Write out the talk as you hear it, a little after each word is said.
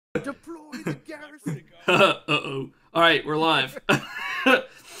Deploy the garrison. Uh-oh. Alright, we're live. Hey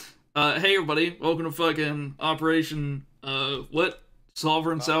everybody, welcome to fucking Operation, what?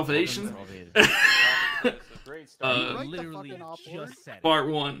 Sovereign Salvation? Great start. Literally just said it. Part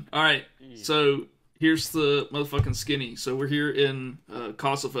 1. Alright, so here's the motherfucking skinny. So we're here in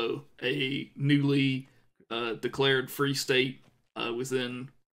Kosovo, a newly declared free state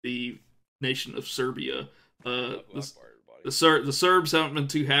within the nation of Serbia. The Serbs haven't been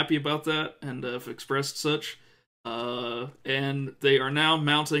too happy about that and have expressed such. And they are now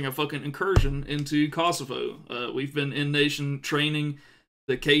mounting a fucking incursion into Kosovo. We've been in nation training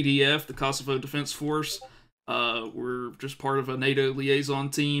the KDF, the Kosovo Defense Force. We're just part of a NATO liaison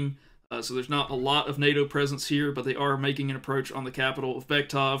team. So there's not a lot of NATO presence here, but they are making an approach on the capital of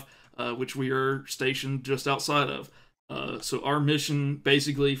Bektov, which we are stationed just outside of. So our mission,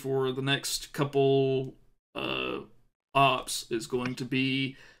 basically, for the next couple ops is going to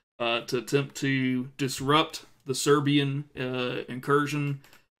be to attempt to disrupt the Serbian incursion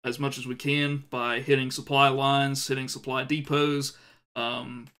as much as we can by hitting supply lines, hitting supply depots,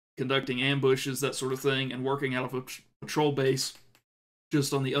 conducting ambushes, that sort of thing, and working out of a patrol base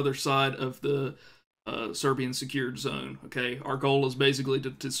just on the other side of the Serbian secured zone. Okay, our goal is basically to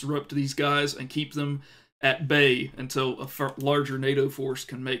disrupt these guys and keep them at bay until a larger NATO force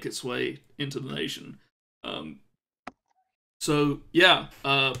can make its way into the nation. So, yeah,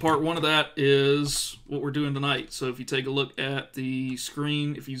 part 1 of that is what we're doing tonight. So if you take a look at the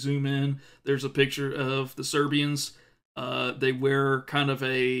screen, if you zoom in, there's a picture of the Serbians. They wear kind of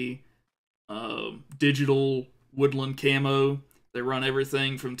a digital woodland camo. They run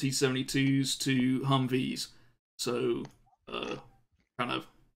everything from T-72s to Humvees. So, kind of,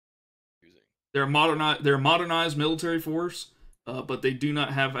 they're a modernized military force. But they do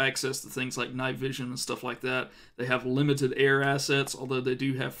not have access to things like night vision and stuff like that. They have limited air assets, although they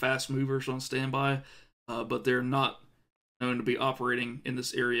do have fast movers on standby. But they're not known to be operating in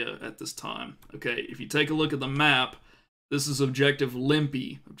this area at this time. Okay, if you take a look at the map, this is Objective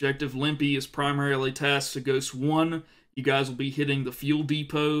Limpy. Objective Limpy is primarily tasked to Ghost 1. You guys will be hitting the fuel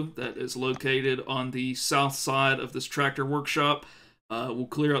depot that is located on the south side of this tractor workshop. We'll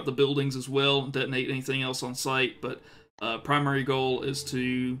clear out the buildings as well and detonate anything else on site, but primary goal is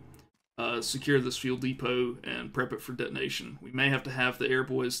to secure this fuel depot and prep it for detonation. We may have to have the air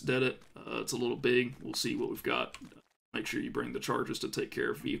boys dead it. It's a little big. We'll see what we've got. Make sure you bring the charges to take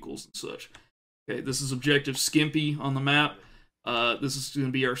care of vehicles and such. Okay, this is Objective Skimpy on the map. This is going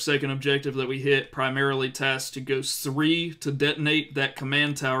to be our second objective that we hit, primarily tasked to Ghost 3 to detonate that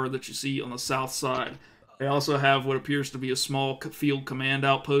command tower that you see on the south side. They also have what appears to be a small field command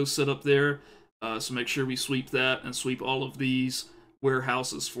outpost set up there. So make sure we sweep that and sweep all of these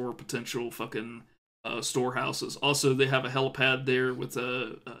warehouses for potential fucking storehouses. Also, they have a helipad there with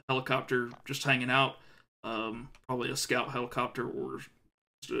a helicopter just hanging out. Probably a scout helicopter or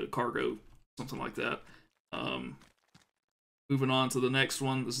just a cargo, something like that. Moving on to the next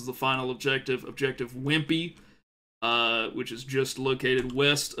one. This is the final objective, Objective Wimpy, which is just located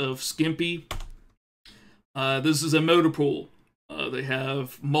west of Skimpy. This is a motor pool. They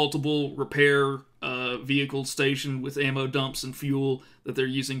have multiple repair vehicles stationed with ammo dumps and fuel that they're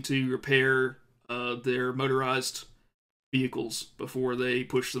using to repair their motorized vehicles before they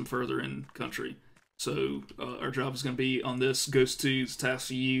push them further in country. So our job is going to be on this Ghost 2's task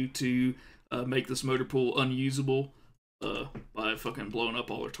to you to make this motor pool unusable by fucking blowing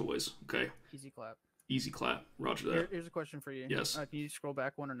up all our toys. Okay. Easy clap. Easy clap. Roger that. Here's a question for you. Yes. Can you scroll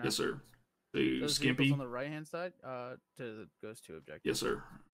back one or not? Yes, sir. To Those Skimpy. vehicles on the right-hand side to the Ghost 2 objective. Yes, sir.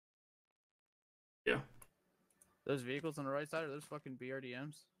 Yeah. Those vehicles on the right side are those fucking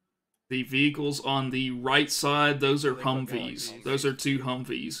BRDMs? The vehicles on the right side, those are They look Humvees. like Those are 2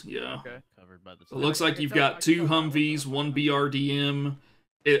 Humvees, yeah. Okay. Covered by the It looks like I you've can tell- got I 2 can tell that Humvees, one. 1 BRDM.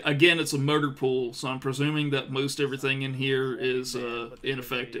 Again, it's a motor pool, so I'm presuming that most everything in here is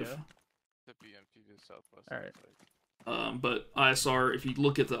ineffective. The BMP to southwest. Alright. But ISR, if you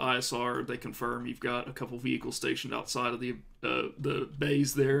look at the ISR, they confirm you've got a couple vehicles stationed outside of the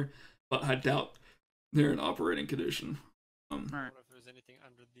bays there, but I doubt they're in operating condition. Alright. I wonder if there's anything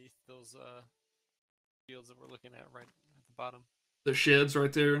underneath those fields that we're looking at right at the bottom. The sheds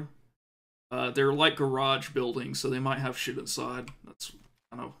right there, they're like garage buildings, so they might have shit inside. That's,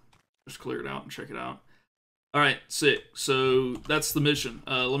 I don't know, just clear it out and check it out. Alright, sick. So that's the mission.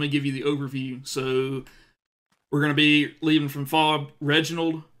 Let me give you the overview. So we're going to be leaving from Fob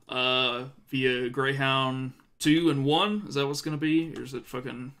Reginald via Greyhound 2 and 1. Is that what's going to be? Or is it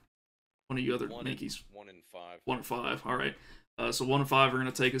fucking one of you other Yankees? 1 and 5. 1 and 5. All right. So 1 and 5 are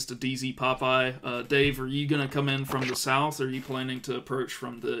going to take us to DZ Popeye. Dave, are you going to come in from the south, or are you planning to approach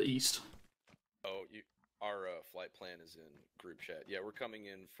from the east? Oh, our flight plan is in group chat. Yeah, we're coming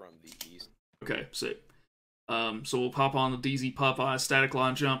in from the east. Okay, sick. So we'll pop on the DZ Popeye static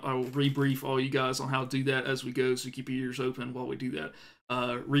line jump. I will rebrief all you guys on how to do that as we go, so keep your ears open while we do that.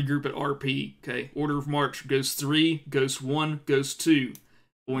 Regroup at RP. Okay, order of march: Ghost 3, Ghost 1, Ghost 2.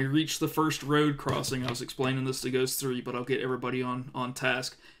 When we reach the first road crossing, I was explaining this to Ghost 3, but I'll get everybody on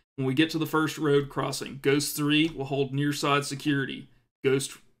task. When we get to the first road crossing, Ghost 3 will hold near side security.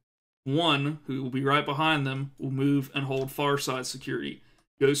 Ghost 1, who will be right behind them, will move and hold far side security.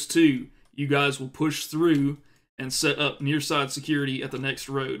 Ghost 2, you guys will push through and set up near side security at the next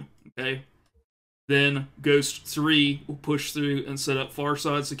road. Okay? Then Ghost 3 will push through and set up far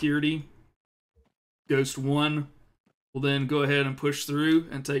side security. Ghost 1 will then go ahead and push through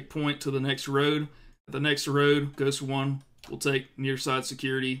and take point to the next road. At the next road, Ghost 1 will take near side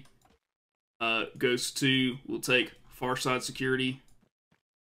security. Ghost 2 will take far side security.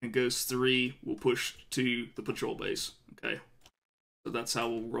 And Ghost 3 will push to the patrol base. Okay. So that's how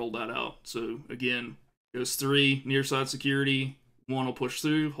we'll roll that out. So again, Ghost 3, near side security. 1 will push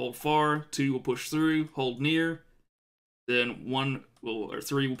through, hold far. 2 will push through, hold near. Then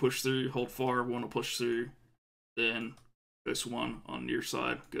 3 will push through, hold far. 1 will push through. Then Ghost 1 on near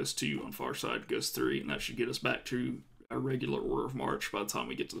side, Ghost 2 on far side, Ghost 3, and that should get us back to our regular order of march by the time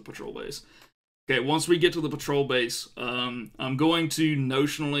we get to the patrol base. Okay, once we get to the patrol base, I'm going to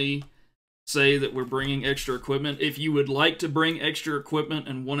notionally say that we're bringing extra equipment. If you would like to bring extra equipment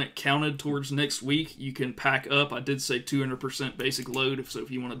and want it counted towards next week, you can pack up. I did say 200% basic load, so if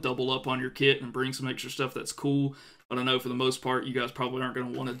you want to double up on your kit and bring some extra stuff, that's cool. But I know for the most part, you guys probably aren't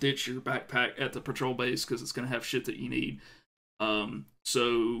going to want to ditch your backpack at the patrol base because it's going to have shit that you need.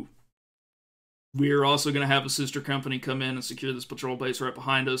 So we're also going to have a sister company come in and secure this patrol base right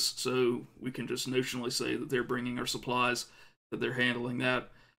behind us, so we can just notionally say that they're bringing our supplies, that they're handling that.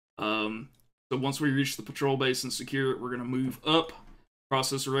 So once we reach the patrol base and secure it, we're going to move up, cross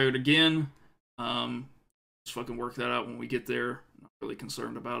this road again. Just fucking work that out when we get there. Not really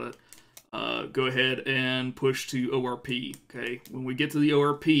concerned about it. Go ahead and push to ORP, okay? When we get to the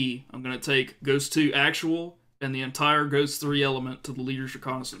ORP, I'm going to take Ghost 2 actual and the entire Ghost 3 element to the leader's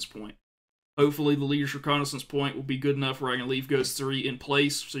reconnaissance point. Hopefully the leader's reconnaissance point will be good enough where I can leave Ghost 3 in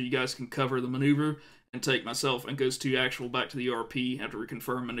place so you guys can cover the maneuver and take myself and Ghost 2 actual back to the ORP after we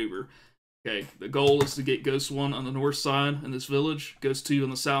confirm maneuver. Okay, the goal is to get Ghost 1 on the north side in this village, Ghost 2 on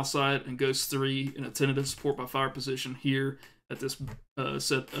the south side, and Ghost 3 in a tentative support by fire position here at this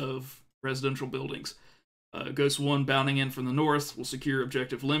set of residential buildings. Ghost 1 bounding in from the north will secure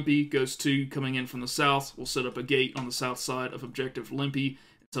Objective Limpy. Ghost 2 coming in from the south will set up a gate on the south side of Objective Limpy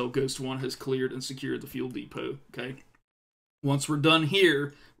until Ghost 1 has cleared and secured the fuel depot. Okay. Once we're done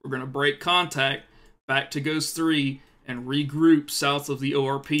here, we're going to break contact back to Ghost 3 and regroup south of the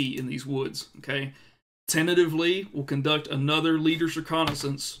ORP in these woods. Okay. Tentatively, we'll conduct another leader's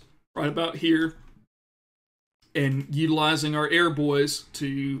reconnaissance right about here, and utilizing our air boys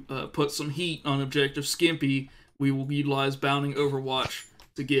to put some heat on Objective Skimpy, we will utilize Bounding Overwatch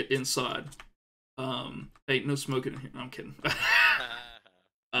to get inside. Hey, no smoking in here. No, I'm kidding.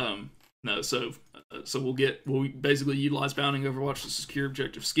 No, so we'll basically utilize Bounding Overwatch to secure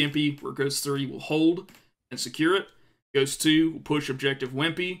Objective Skimpy, where Ghost 3 will hold and secure it. Ghost 2 will push Objective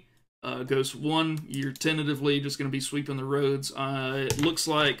Wimpy. Ghost 1, you're tentatively just going to be sweeping the roads. It looks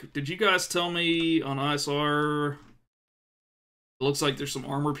like, did you guys tell me on ISR, it looks like there's some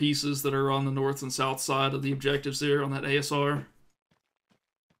armor pieces that are on the north and south side of the objectives there on that ASR?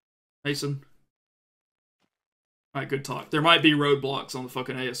 Mason? Alright, good talk. There might be roadblocks on the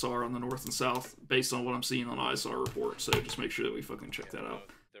fucking ASR on the north and south based on what I'm seeing on ISR report, so just make sure that we fucking check that out.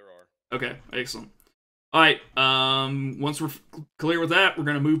 There are. Okay, excellent. Alright, once we're clear with that, we're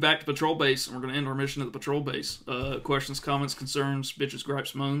going to move back to patrol base, and we're going to end our mission at the patrol base. Questions, comments, concerns, bitches,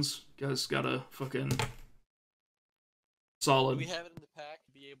 gripes, moans. You guys got a fucking solid... Do we have it in the pack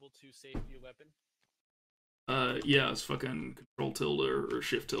to be able to safety a weapon? Yeah, it's fucking control tilde or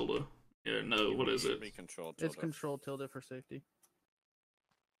shift tilde. Yeah, no, what is it? It's control tilde for safety.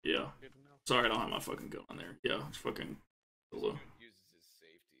 Yeah. Sorry, I don't have my fucking gun on there. Yeah, it's fucking tilde. Uses his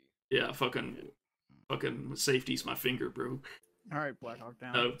safety. Yeah, fucking safety's my finger, bro. Alright, Black Hawk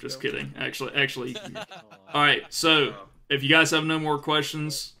down. No, just kidding. Actually. Alright, so, if you guys have no more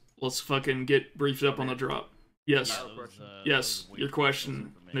questions, let's fucking get briefed up on the drop. Yes. Yes, your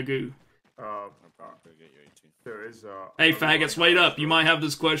question, Nagu. There is Hey, faggots, wait up. You might have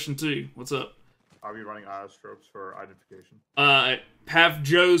this question too. What's up? I'll be running IR strobes for identification. Have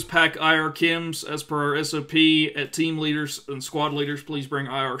Joe's pack IR Kims as per our SOP. At team leaders and squad leaders, please bring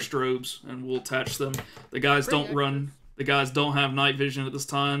IR strobes, and we'll attach them. The guys don't run. The guys don't have night vision at this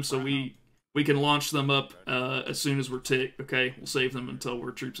time, so we can launch them up as soon as we're ticked. Okay, we'll save them until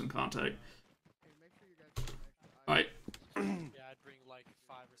we're troops in contact. All right. Yeah, I'd bring like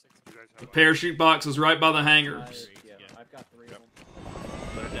 5 or 6. The parachute box is right by the hangars. Yeah, I've got 3 of them.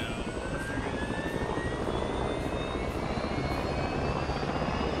 Put it down.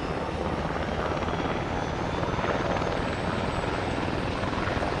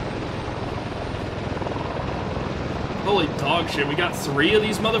 Holy dog shit, we got 3 of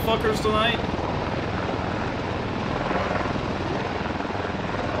these motherfuckers tonight?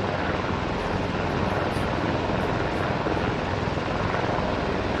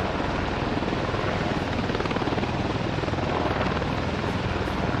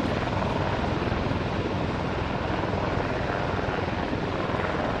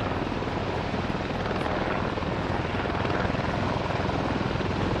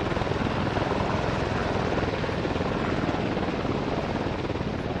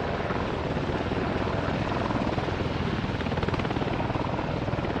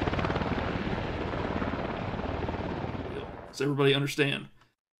 Does everybody understand?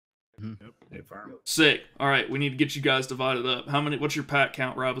 Sick. All right, we need to get you guys divided up. What's your pack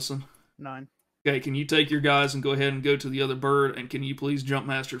count, Robinson? 9. Okay, can you take your guys and go ahead and go to the other bird, and can you please jump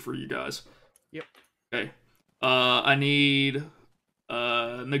master for you guys? Yep. Okay. I need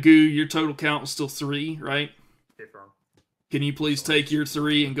Nagu. Your total count was still 3, right? Okay, firm. Can you please take your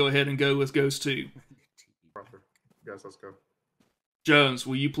 3 and go ahead and go with Ghost 2? Roger. Yes, let's go. Jones,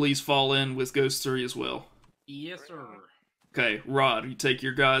 will you please fall in with Ghost 3 as well? Yes, sir. Okay, Rod, you take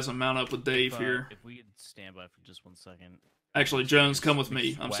your guys and mount up with Dave here. If we could stand by for just 1 second. Actually, Jones, come with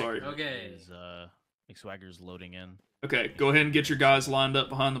me. I'm sorry. Okay. McSwagger's loading in. Okay, go ahead and get your guys lined up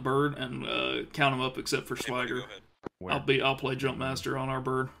behind the bird and count them up except for Swagger. I'll play jump master on our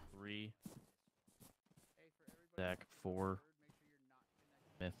bird. 3. Zach 4.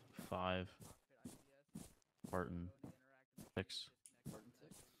 Smith 5. Barton 6.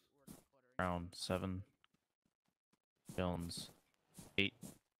 Brown 7. Jones 8.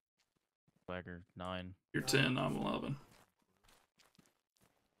 Swagger 9. You're 10, I'm 11.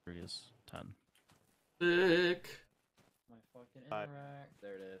 Rodriguez 10. Sick. My fucking interact.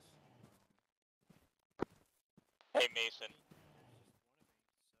 There it is. Hey, Mason.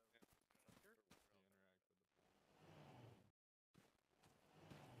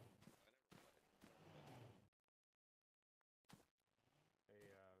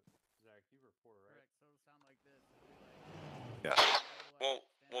 Yeah.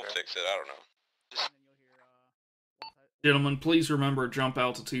 We'll fix it. I don't know. Gentlemen, please remember jump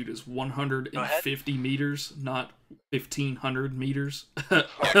altitude is 150 meters, not 1,500 meters. Copy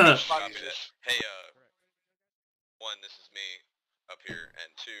that. Hey, 1, this is me up here, and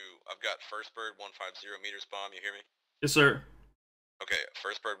 2, I've got first bird 150 meters bomb. You hear me? Yes, sir. Okay,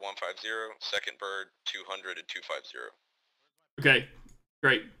 first bird 150, second bird 200 and 250. Okay,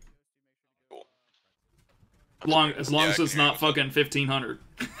 great. Cool. As long as it's not fucking 1,500.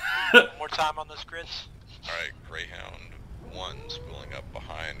 One more time on this, Grits. Alright, Greyhound 1 spooling up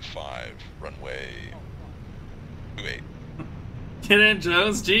behind 5, runway 28. Get in,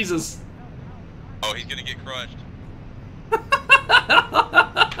 Jones. Jesus. Oh, he's gonna get crushed. Hey,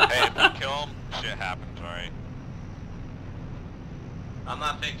 if you kill him, shit happens, alright? I'm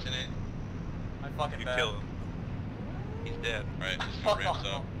not fixing it. I fucking You bet. kill him. He's dead. Alright, this is ramps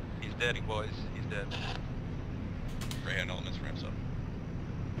up. He's dead, boys. He's dead. Greyhound elements ramps up.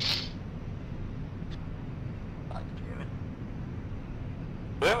 God damn it.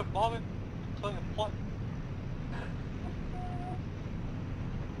 We have a bombing. Playing a plot.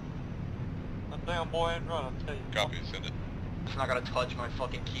 That damn boy ain't run, I'll tell you. Copy, send it. It's not gonna touch my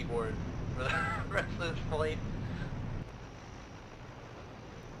fucking keyboard for the rest of this flight.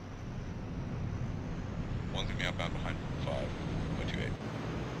 One's gonna be outbound behind 5, 128.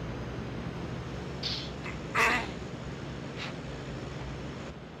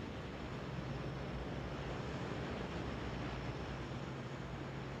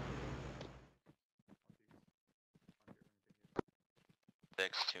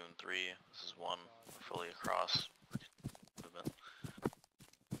 Tune 3, this is 1, fully across. Movement.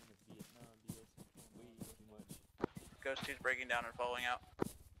 Ghost 2's breaking down and falling out.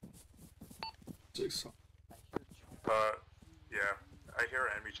 6. Yeah, I hear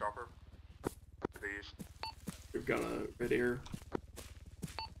an enemy chopper. To the east. We've got a red air.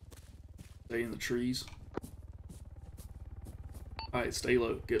 Stay in the trees. Alright, stay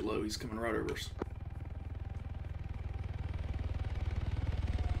low. Get low. He's coming right over us.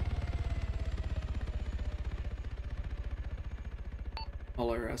 All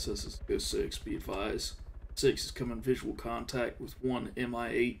our assets is Ghost 6, be advised. 6 is coming visual contact with 1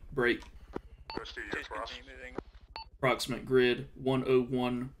 MI8 break. Ghost 2, you're cross. Continue moving. Approximate grid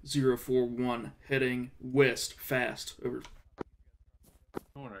 101041 heading west fast. Over.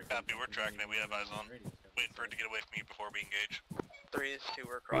 Copy, we're tracking it. We have eyes on. Waiting for it to get away from you before we engage. 3 is 2,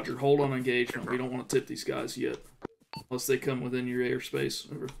 we're across. Roger, hold on engagement. We don't want to tip these guys yet. Unless they come within your airspace.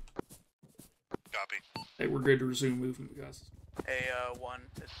 Over. Copy. Hey, we're good to resume movement, guys. Hey, 1,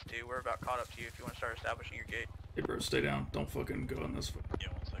 this is 2, we're about caught up to you if you want to start establishing your gate. Hey, bro, stay down. Don't fucking go on this. Yeah,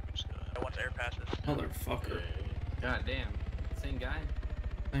 1 second. Just go ahead. Once air passes. Motherfucker. God damn. Same guy?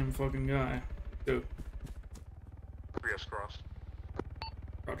 Same fucking guy. Go. 3S crossed.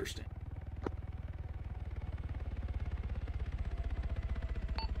 Roger, stand.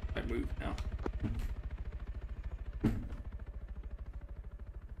 I move now.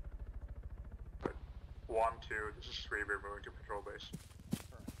 Right. 1, 2, this is 3, we're moving to patrol base.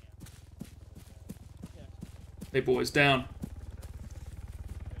 Hey, boys, down.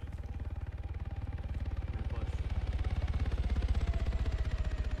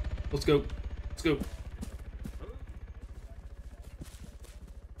 Let's go. Let's go.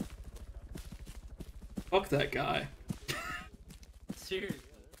 Fuck that guy. Seriously.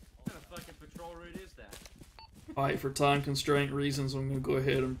 What kind of fucking patrol route is that? Alright, for time constraint reasons, I'm going to go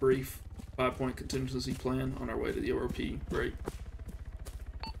ahead and brief 5-point contingency plan on our way to the ORP break.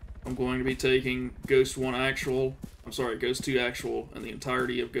 I'm going to be taking Ghost 1 actual, Ghost 2 actual, and the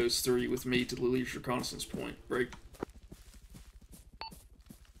entirety of Ghost 3 with me to the least reconnaissance point. Break.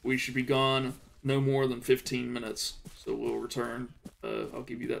 We should be gone no more than 15 minutes, so we'll return. I'll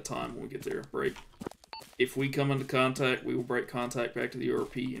give you that time when we get there. Break. If we come into contact, we will break contact back to the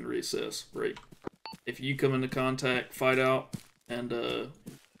ORP and reassess. Break. If you come into contact, fight out, and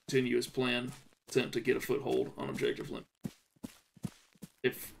continue as planned, attempt to get a foothold on objective limit.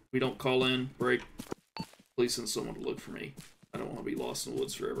 If we don't call in, break, please send someone to look for me. I don't want to be lost in the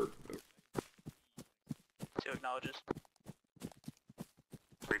woods forever. 2 acknowledges.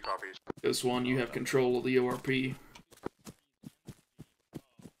 3 copies. Ghost 1, you have control of the ORP.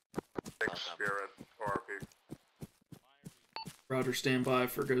 6, Spirit, ORP. Roger, stand by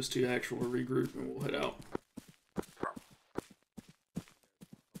for Ghost 2 actual to regroup, and we'll head out.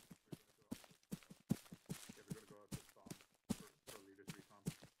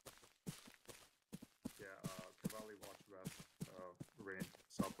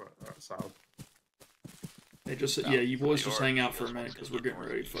 South. Hey, just yeah, you boys just hang out for a minute because we're getting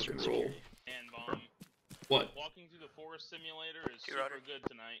ready to fucking roll. What? Walking through the forest simulator is super good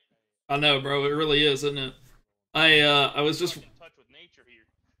tonight. I know, bro. It really is, isn't it? I was just,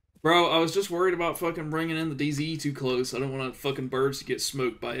 bro. I was just worried about fucking bringing in the DZE too close. I don't want fucking birds to get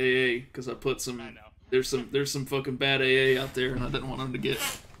smoked by AA because I put some. There's some fucking bad AA out there, and I didn't want them to get.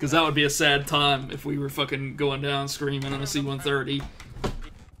 Because that would be a sad time if we were fucking going down screaming on a C-130.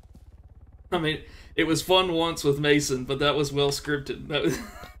 I mean, it was fun once with Mason, but that was well scripted. That was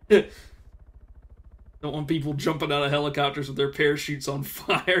don't want people jumping out of helicopters with their parachutes on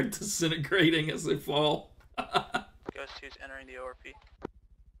fire, disintegrating as they fall. Ghost 2's entering the ORP.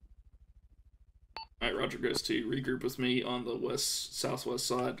 Alright, Roger, Ghost 2, regroup with me on the southwest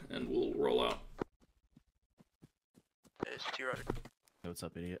side, and we'll roll out. It's 2, Roger. Hey, what's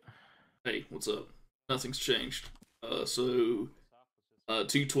up, idiot? Hey, what's up? Nothing's changed. So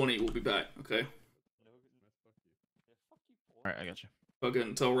 2:20 we'll be back, okay? Alright, I got you.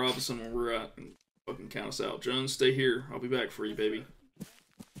 Fucking tell Robinson where we're at and fucking count us out. Jones, stay here. I'll be back for you, baby.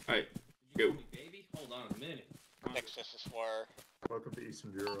 Alright, go. Baby, hold on a minute. Next, this is 4. Welcome to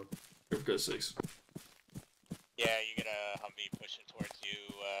Eastern Europe. Go 6. Yeah, you get a Humvee pushing towards you,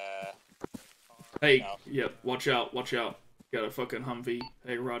 Hey, south. yep, watch out, watch out. Got a fucking Humvee.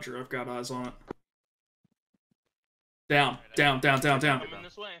 Hey, Roger, I've got eyes on it. Down, down, down, down, down.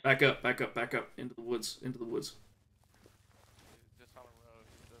 Back up, back up, back up. Into the woods, into the woods. Just on the road.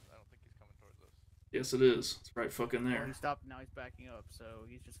 I don't think he's coming towards us. Yes, it is. It's right fucking Well, there. he stopped, now he's backing up, so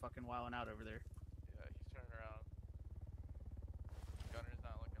he's just fucking wilding out over there. Yeah, he's turning around. Gunner's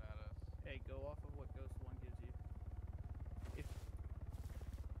not looking at us. Hey, go off of what Ghost 1 gives you. If Oh,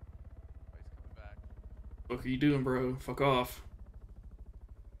 he's coming back. What are you doing, bro? Fuck off.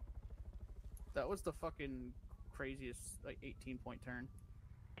 that was the fucking craziest, like, 18-point turn.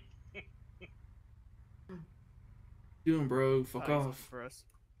 Doing, bro? Fuck He's off. for us.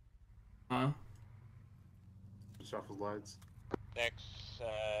 Huh? Shuffle lights. Next,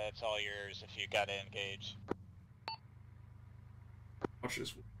 it's all yours if you gotta engage. Watch this.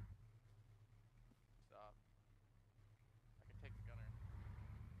 Stop. I can take the gunner.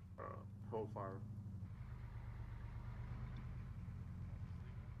 Hold fire.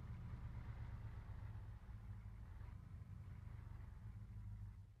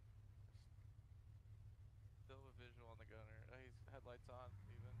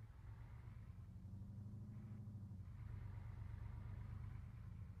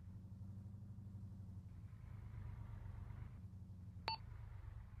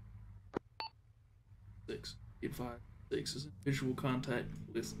 advised 6 is in visual contact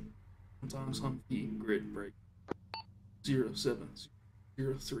with sometimes Humvee grid break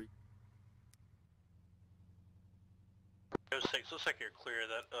 0703. Go 6, looks like you're clear of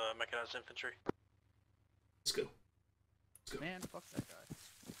that mechanized infantry. Let's go. Man, fuck that guy.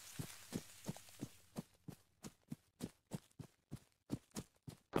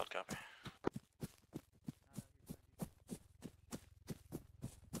 Good copy.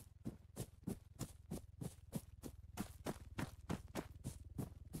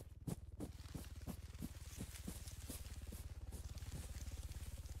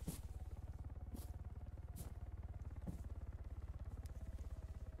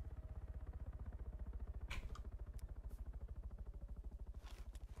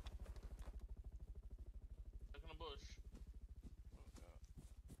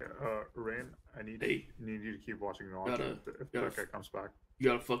 Rain, I need you to keep watching the launch if that guy comes back. You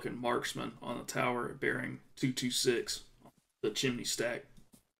got a fucking marksman on the tower bearing 226 on the chimney stack.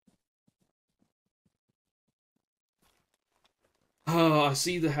 I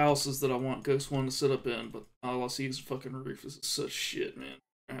see the houses that I want Ghost 1 to sit up in, but all I see is a fucking roof. This is such shit, man.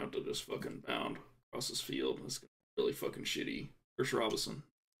 I have to just fucking bound across this field. It's really fucking shitty. Where's Robinson?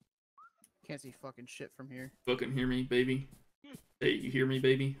 Can't see fucking shit from here. Fucking hear me, baby? Hey, you hear me,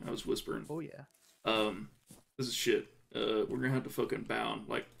 baby? I was whispering. Oh, yeah. This is shit. We're gonna have to fucking bound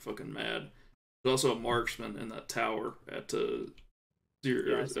like fucking mad. There's also a marksman in that tower at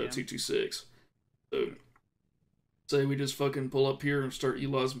 226. So, say we just fucking pull up here and start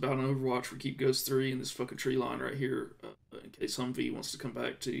utilizing bound and Overwatch for Keep Ghost 3 in this fucking tree line right here, in case Humvee wants to come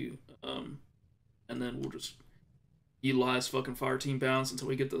back to you. And then we'll just utilize fucking fire team bounds until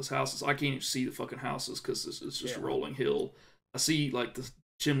we get those houses. I can't even see the fucking houses because it's just a rolling hill. I see like the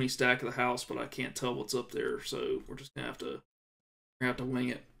chimney stack of the house, but I can't tell what's up there. So we're just gonna have to wing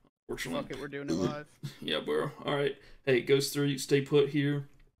it. Unfortunately, fuck it, we're doing it live. Yeah, bro. All right. Hey, Ghost 3, stay put here.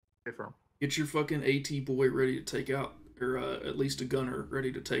 Hey, firm. Get your fucking AT boy ready to take out, or at least a gunner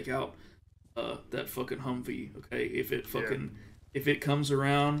ready to take out that fucking Humvee. Okay, if it comes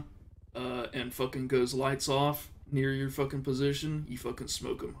around and fucking goes lights off near your fucking position, you fucking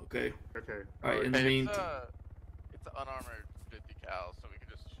smoke him. Okay. Okay. All right. In the meantime, it's an unarmored 50 cal, so we can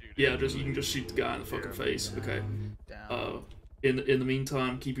just shoot. Yeah, you can just shoot the guy in the fucking face. Okay. In the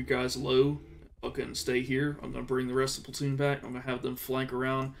meantime, keep your guys low. Fucking stay here. I'm gonna bring the rest of the platoon back. I'm gonna have them flank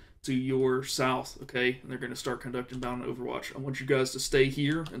around to your south, okay? And they're gonna start conducting bound and Overwatch. I want you guys to stay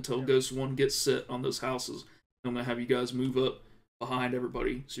here until Ghost 1 gets set on those houses. I'm gonna have you guys move up behind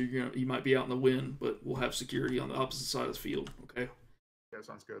everybody, so you might be out in the wind, but we'll have security on the opposite side of the field, okay? Yeah,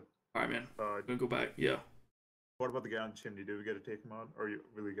 sounds good. All right, man. I'm gonna go back. Yeah. What about the guy on the chimney? Do we get to take him out, or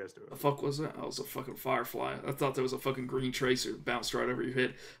will you guys do it? The fuck was that? I was a fucking firefly. I thought there was a fucking green tracer bounced right over your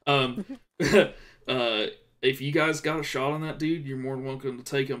head. If you guys got a shot on that dude, you're more than welcome to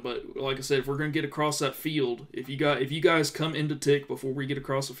take him. But like I said, if we're gonna get across that field, if you guys come into tick before we get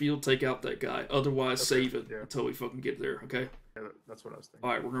across the field, take out that guy. Otherwise, save it until we fucking get there. Okay. Yeah, that's what I was thinking.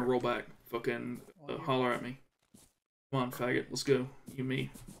 All right, we're gonna roll back. Fucking holler at me. Come on, faggot. Let's go. You and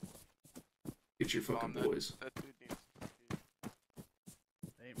me. Get your fucking boys. That dude needs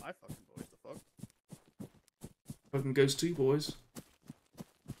They ain't my fucking boys, the fuck? Fucking Ghost 2, boys.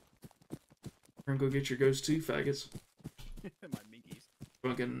 We're gonna go get your Ghost 2, faggots. My minkies.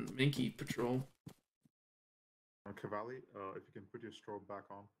 Fucking Minky Patrol. Cavalli, if you can put your strobe back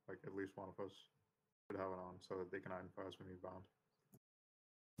on, like at least one of us should have it on so that they can identify us when we bound.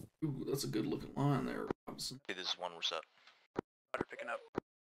 Ooh, that's a good looking line there, Robinson. Okay, this is 1, we're set. Water picking up.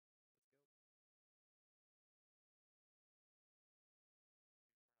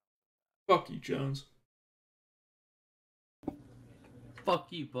 Fuck you, Jones.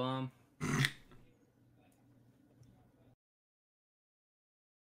 Fuck you, bum.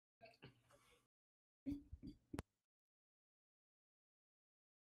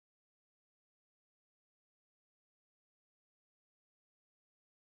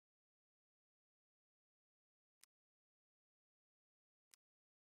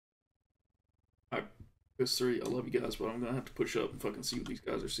 Alright, Ghost 3, I love you guys, but I'm gonna have to push up and fucking see what these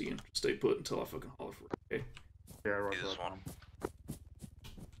guys are seeing. Stay put until I fucking holler for it, okay? Yeah, right. This 1.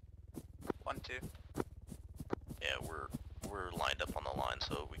 1, 2. Yeah, we're lined up on the line,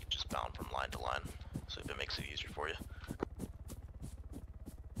 so we can just bound from line to line. So if it makes it easier for you.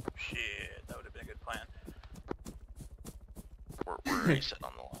 Shit, that would have been a good plan. We're already set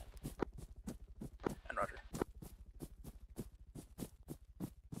on the line. And Roger.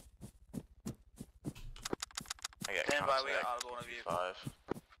 I got Stand by, we got contact, audible on a vehicle. 5.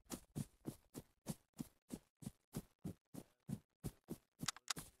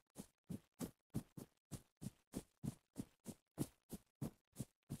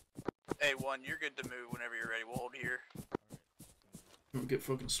 A1, you're good to move whenever you're ready. We'll hold here. Don't get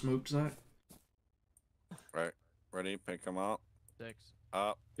fucking smoked, Zach. Right. Ready? Pick him up. 6.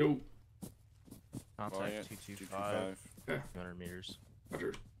 Up. Yo. Contact 225. Okay. 200 meters.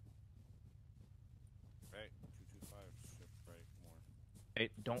 Roger. Right. 225. Shift right more.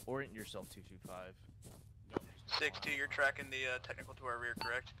 Hey, don't orient yourself 225. Nope. 6-2, you're tracking the technical to our rear,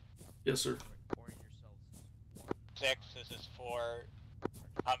 correct? Yes, sir. Orient yourselves. 6, this is 4.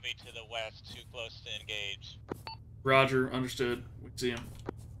 Humvee to the west, too close to engage. Roger, understood. We see him.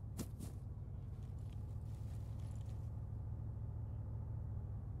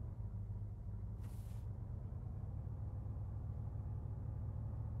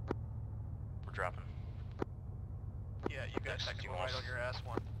 We're dropping. Yeah, you got technical right on your ass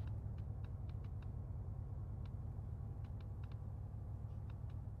one.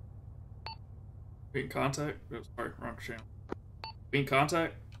 We in contact? Oh, sorry, wrong channel. We in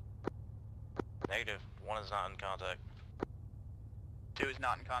contact? Negative. 1 is not in contact. 2 is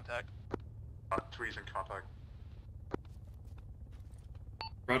not in contact. 3 is in contact.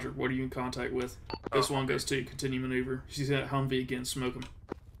 Roger, what are you in contact with? Ghost 1, Ghost 2, continue maneuver. You see that Humvee again, smoke him.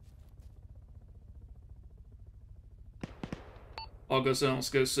 All Ghost Down, let's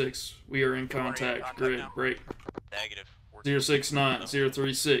go 6. We are in contact. Grid, break. Negative. 069,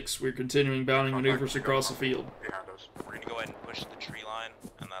 036. We're continuing bounding maneuvers across the field. We're gonna go ahead and push the tree line,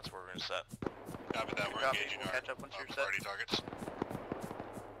 and that's where we're gonna set. Copy that, we're engaging We'll our catch up once you're set. priority targets.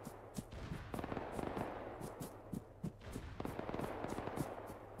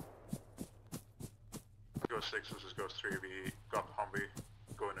 Ghost 6, this is Ghost 3. We got the Humvee.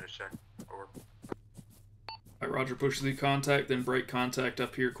 Go in and check. Over. Alright, Roger, push through contact, then break contact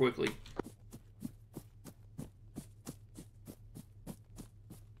up here quickly.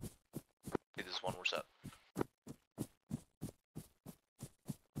 Okay, this is 1, we're set.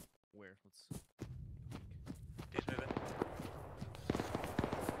 Where? Let's. He's moving.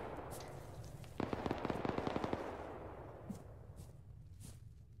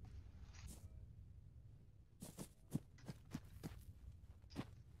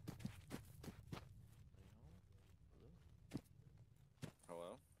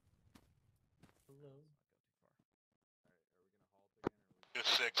 Hello?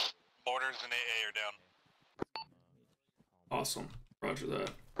 Just 6. Mortars and AA are down. Awesome. Roger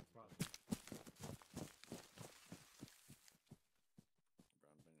that.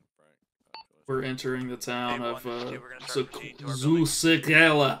 We're entering the town of Zusekala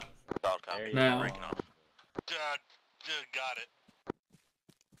now. Got it.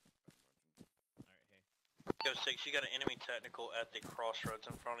 Go 6, you got an enemy technical at the crossroads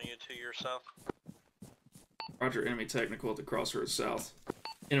in front of you to your south. Roger, enemy technical at the crossroads south.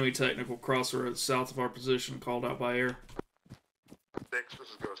 Enemy technical crossroads south of our position, called out by air. 6, this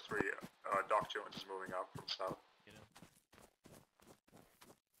is Ghost 3. Doc Jones is moving up from south.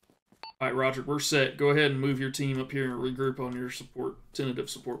 Alright, Roger, we're set. Go ahead and move your team up here and regroup on your tentative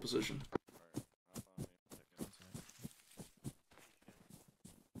support position.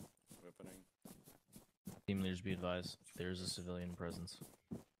 Team leaders be advised, there's a civilian presence.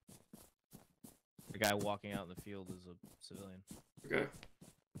 The guy walking out in the field is a civilian. Okay.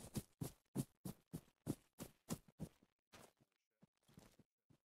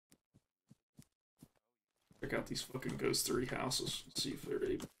 Check out these fucking Ghost 3 houses. See if they're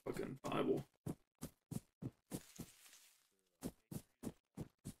even fucking viable.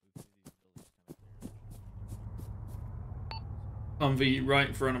 Humvee right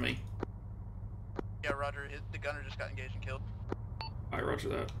in front of me. Yeah, Roger. The gunner just got engaged and killed. Alright, roger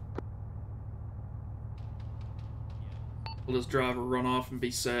that. Will this driver run off and be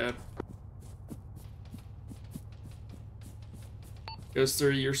sad? Goes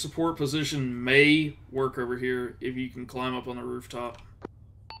through your support position may work over here if you can climb up on the rooftop.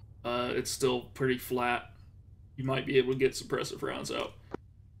 It's still pretty flat. You might be able to get suppressive rounds out.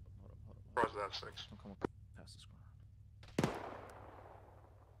 Roger that, 6.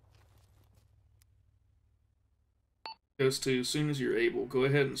 Goes to, as soon as you're able, go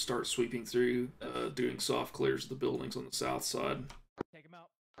ahead and start sweeping through, doing soft clears of the buildings on the south side. Take him out.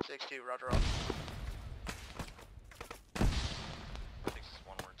 6-2, Roger off. 6 is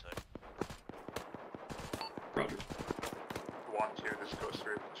 1 word tech. Roger. 1-2, this goes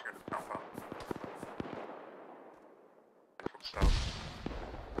through. Pushing into the compound. From south.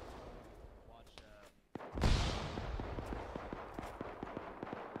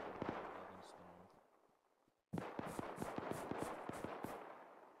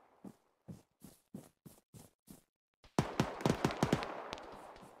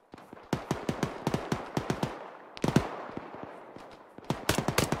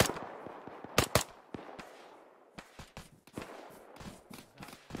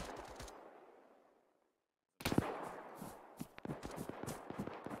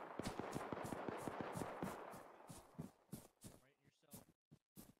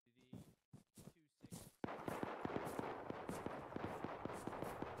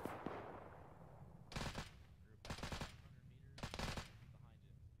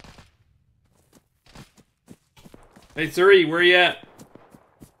 Hey, 3, where you at?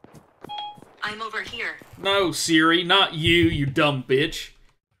 I'm over here. No, Siri, not you, you dumb bitch.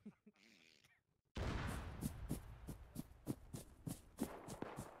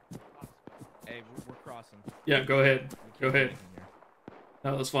 Hey, we're crossing. Yeah, go ahead. Go ahead.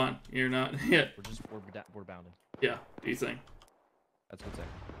 No, that's fine. You're not. Yeah. We're bounding. Yeah, do you think? That's what's there.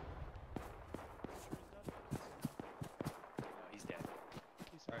 He's dead.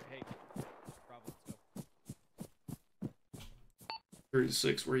 Alright, hey. Bravo, let's go.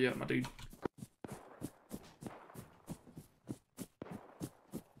 36, where you at, my dude?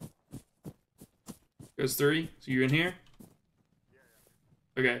 Goes 3. So you in here?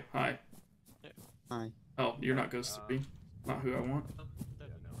 Okay, hi. Hi. Oh, you're not Ghost 3. Not who I want.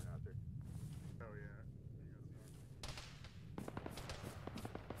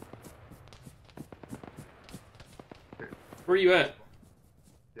 Where you at?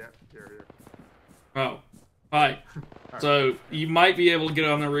 Yeah, here. Oh, hi. So, you might be able to get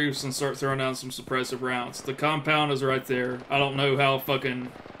on the roofs and start throwing down some suppressive rounds. The compound is right there. I don't know how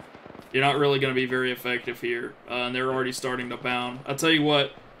fucking... You're not really going to be very effective here. And they're already starting to bound. I'll tell you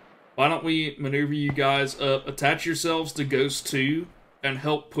what. Why don't we maneuver you guys up, attach yourselves to Ghost 2, and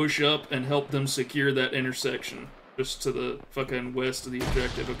help push up and help them secure that intersection. Just to the fucking west of the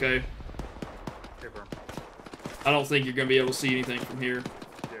objective, okay? Okay, bro. I don't think you're going to be able to see anything from here.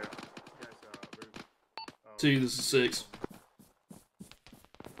 Yeah. 2, this is 6.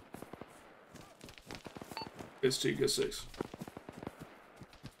 Ghost 2, Ghost 6.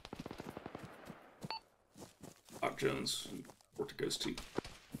 Doc Jones, report to Ghost 2.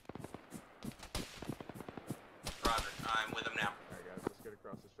 Roger, I'm with him now. Alright guys, let's get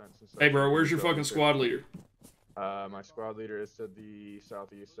across this fence. Hey bro, where's your fucking squad leader? My squad leader is to the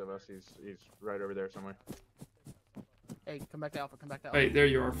southeast of us. He's right over there somewhere. Hey, come back to Alpha, come back to Alpha. Hey, there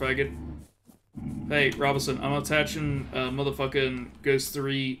you are, faggot. Hey, Robinson, I'm attaching motherfucking Ghost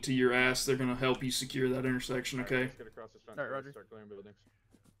 3 to your ass. They're gonna help you secure that intersection, okay? Let's get across this fence. Alright, Roger. Start clearing buildings.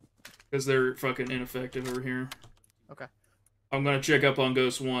 Because they're fucking ineffective over here. Okay. I'm gonna check up on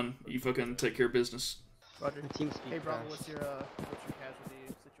Ghost 1. You fucking take care of business. Roger. Hey, Bravo, what's your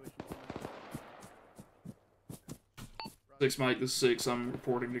casualty situation? 6 Mike, this is 6. I'm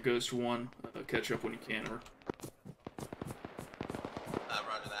reporting to Ghost 1. Catch up when you can, or...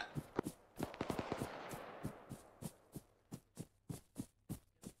 Roger that.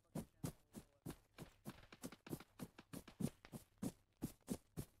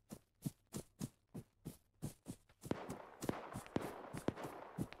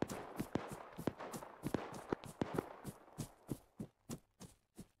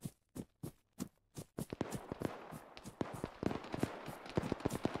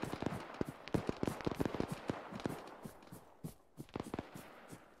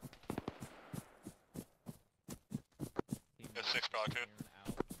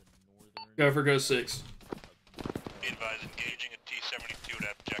 Go for Ghost 6. Be advised, engaging a T-72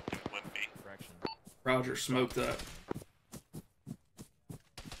 at objective Wimpy. Roger, smoke that.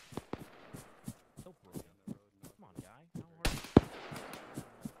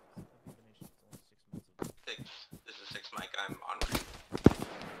 This is 6 Mike, I'm on route.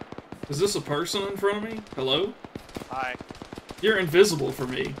 Is this a person in front of me? Hello? Hi. You're invisible for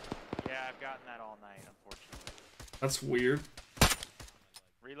me. Yeah, I've gotten that all night, unfortunately. That's weird.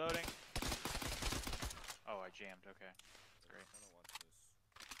 Reloading. Oh, I jammed. Okay. Great.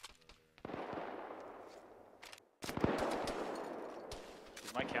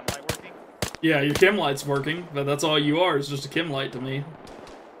 Is my chem light working? Yeah, your chem light's working, but that's all you are, is just a chem light to me.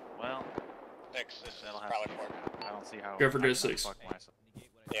 Well, This is that'll have probably to for. I don't see how. Go for I Ghost can 6. unfuck myself.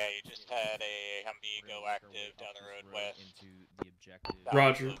 Yeah, you just had a Humvee go active down the road west. Into the objective.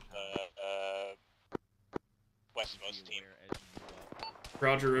 Roger. Westmost team.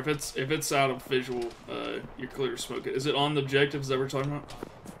 Roger, if it's out of visual, you're clear to smoke it. Is it on the objectives that we're talking about?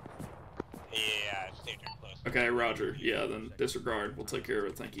 Yeah, it's stayed very close. Okay, Roger. Yeah, then disregard. We'll take care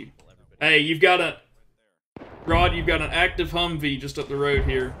of it. Thank you. Hey, you've got a... Rod, you've got an active Humvee just up the road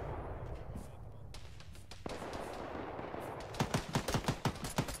here.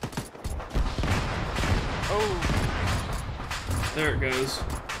 Oh! There it goes.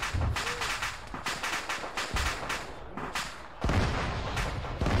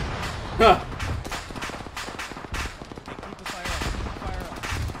 Huh.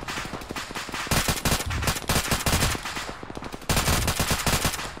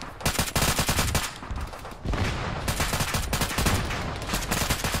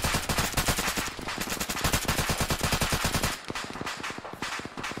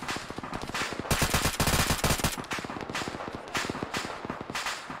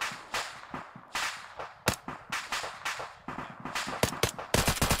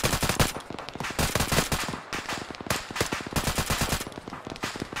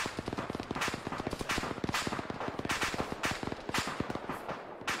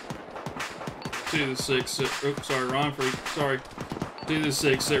 2 to the 6, sit. Oh, sorry, wrong freak. Sorry. 2 to the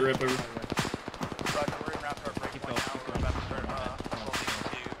 6, sit rep over. Roger, we're in route to our break point now. We're about to start holding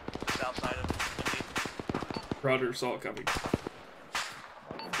to the south side of Roger, assault copy.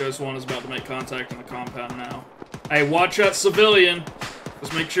 Ghost 1 is about to make contact in the compound now. Hey, watch that civilian.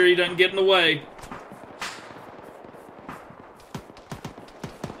 Just make sure he doesn't get in the way.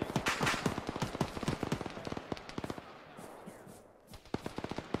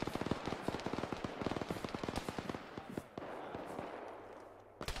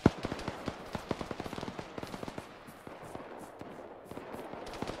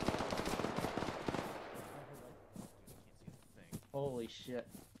 Holy shit.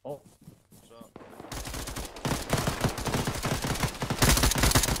 Oh. What's up? Oh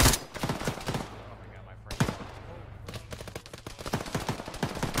my god, my friend.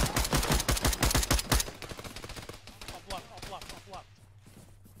 Off left.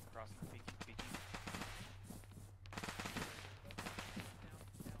 Crossing, peeking.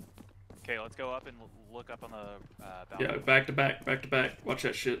 Okay, let's go up and look up on the balcony. Yeah, back to back. Watch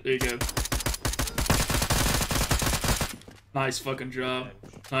that shit. There you go. Nice fucking job.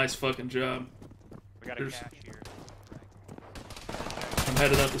 Nice fucking job. We got a cache here. I'm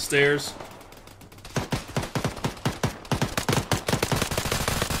headed up the stairs.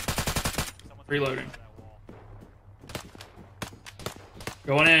 Reloading.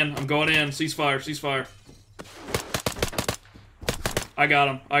 Going in. I'm going in. Ceasefire. I got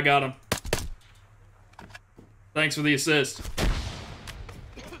him. Thanks for the assist.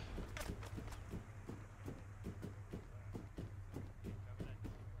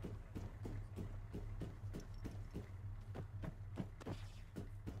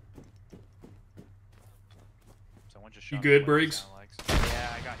 You good, Briggs?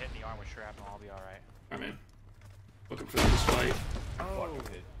 Yeah, I got hit in the arm with shrapnel. I'll be alright. I mean, looking for this fight. Oh.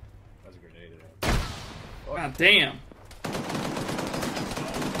 That's a grenade. God damn.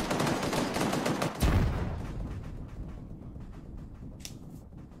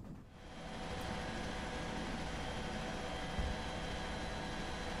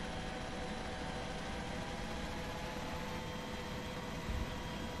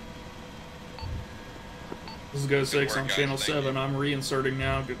 This is Ghost 6 on Channel 7. I'm reinserting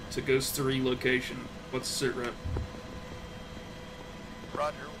now to Ghost 3 location. What's the sit rep?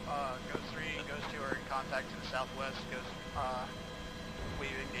 Roger, Ghost 3, Ghost 2 are in contact to the southwest. We've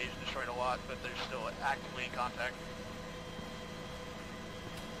engaged and destroyed a lot, but they're still actively in contact.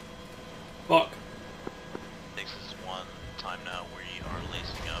 Fuck. This is one time now where you are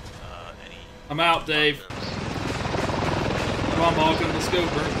lacing up any... I'm out, Dave. Come on, Malcolm. Let's go,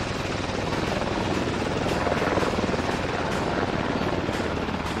 bro.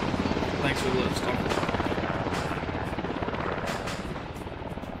 Thanks for the list.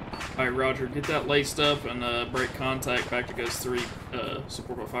 Alright, Roger, get that laced up and break contact back to Ghost 3,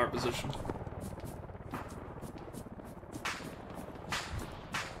 support by fire position.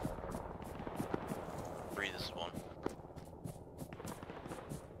 Breathe, this is one.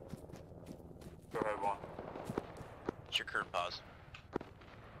 Go ahead, one. What's your current pause?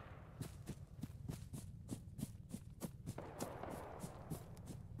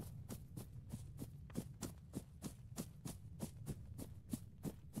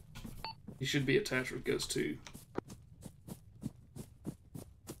 He should be attached with Ghost 2.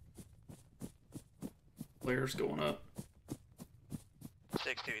 Flare's going up.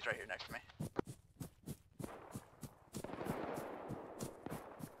 6-2, he's right here next to me.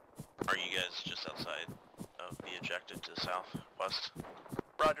 Are you guys just outside of the objective to the southwest?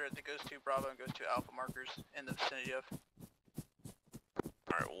 Roger, at the Ghost 2 Bravo and Ghost 2 Alpha markers in the vicinity of.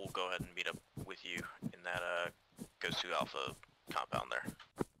 Alright, we'll go ahead and meet up with you in that Ghost 2 Alpha compound there.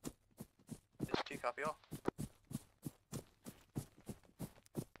 Ghost 2, copy all.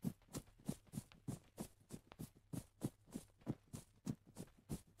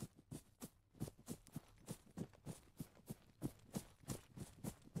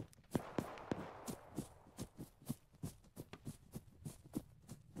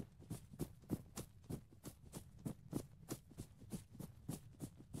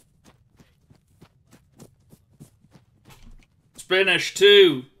 Spanish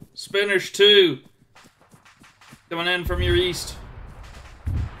 2! Spanish 2! Coming in from your east.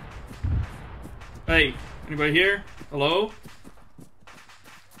 Hey, anybody here? Hello?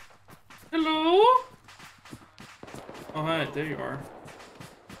 Hello? Oh, hi, there you are.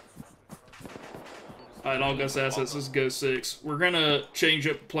 Alright, all Ghost assets, this is Ghost 6. We're gonna change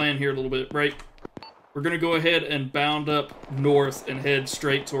up the plan here a little bit, right? We're gonna go ahead and bound up north and head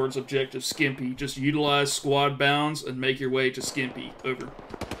straight towards objective Skimpy. Just utilize squad bounds and make your way to Skimpy. Over.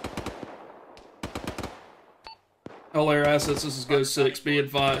 All air assets, this is Ghost 6. Be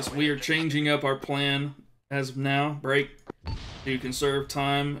advised, we are changing up our plan as of now. Break. To conserve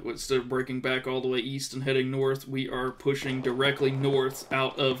time, instead of breaking back all the way east and heading north, we are pushing directly north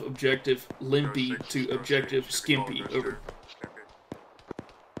out of Objective Limpy to Objective Skimpy. Over.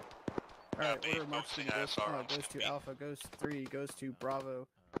 Alright, order marching goes to Alpha, goes 3, goes to Bravo.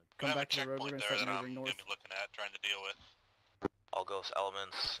 Come back to the road, we're going to start moving north. Looking at trying to deal with. All Ghost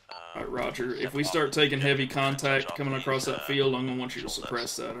elements. Alright, Roger. If we start taking heavy contact coming across that field, I'm going to want you to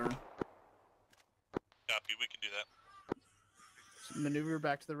suppress that, Arma. Copy, we can do that. Maneuver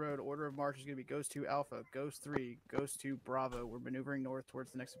back to the road. Order of march is going to be goes to Alpha, goes 3, goes to Bravo. We're maneuvering north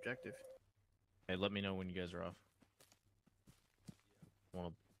towards the next objective. Hey, let me know when you guys are off. I want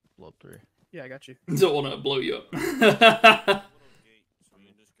to blow up 3. Yeah, I got you. Don't want to blow you up.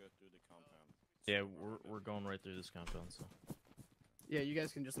 Yeah, we're going right through this compound, so. Yeah, you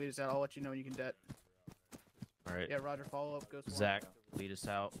guys can just lead us out. I'll let you know when you can det. Alright. Yeah, Roger, follow up, goes Zach, lead us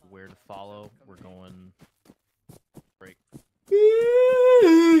out. Where to follow. We're going... Break.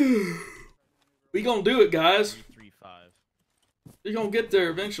 We gonna do it, guys. 3-5. You're gonna get there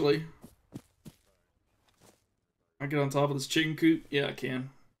eventually. I get on top of this chicken coop? Yeah, I can.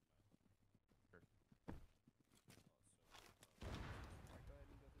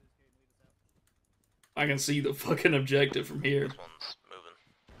 I can see the fucking objective from here. This one's moving.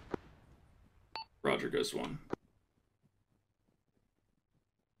 Roger, Ghost 1.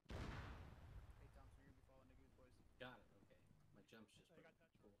 Got it. Okay. My jump's just cool.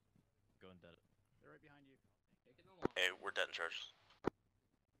 Go and dead it. They're right behind you. Hey, we're dead in charge.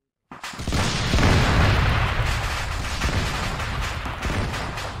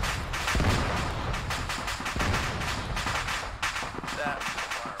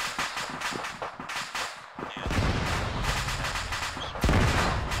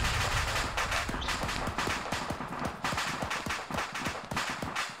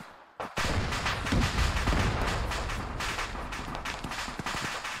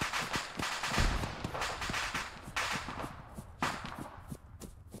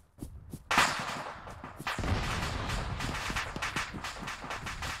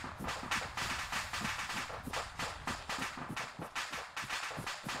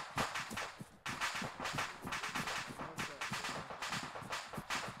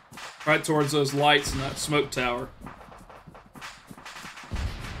 Right towards those lights in that smoke tower.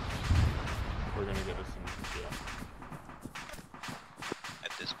 We're gonna get us some, yeah.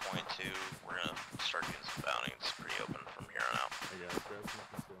 At this point, too, we're gonna start getting some bounty. It's pretty open from here on out.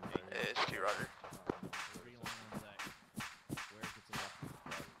 It's 2, Roger.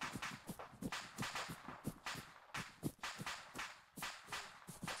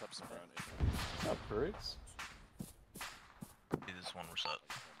 What's up, Soprano? What's up, Briggs? This one we're set.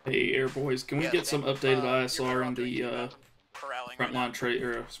 Hey, Air Boys, can we get some updated ISR in the frontline trade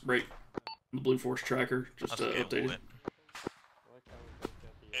or break the Blue Force tracker? Just updated. Do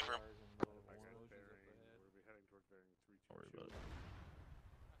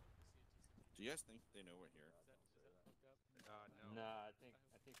you guys think they know we're here? Nah, I think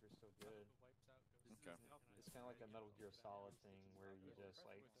we're still good. Okay. It's kind of like a Metal Gear Solid thing where you just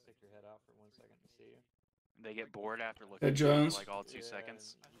like stick your head out for 1 second to see you. They get bored after looking Hey, Jones. for like all 2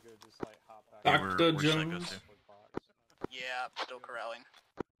 seconds. You go just like hop back. Dr. Jones. Yeah, still corralling.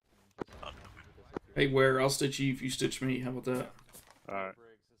 Hey, where? I'll stitch you if you stitch me. How about that? Alright.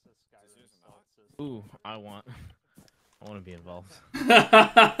 Ooh, I want to be involved.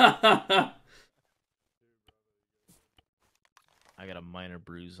 I got a minor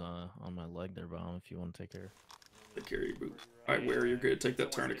bruise on my leg there, Bomb, if you want to take care. Take care of your boot. Alright, where you're good. Take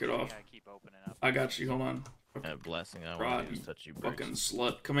that tourniquet off. I got you. Hold on. Blessing, I Rod, want to touch you, fucking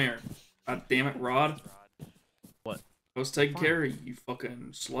slut. Come here. God damn it, Rod. What? I was taking care of you, you fucking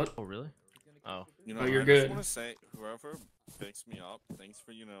slut. Oh, really? Oh. You know, Oh, you're I good. just want to say, whoever picks me up, thanks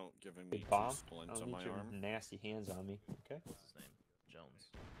for, you know, giving me 2 Bomb, splints I don't on need my your arm. nasty hands on me. Okay. What's his name? Jones.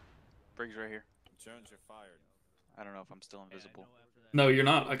 Briggs right here. Jones, you're fired. I don't know if I'm still invisible. No, you're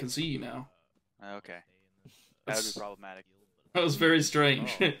not. I can see you now. Okay. That would That's- be problematic. That was very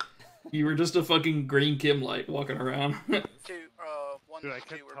strange. You were just a fucking green Kim light walking around. Dude, I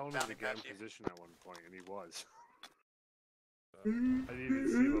kept telling him to get in position at one point, and he was. I didn't even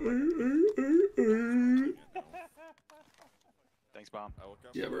see him. Thanks, Bomb. I woke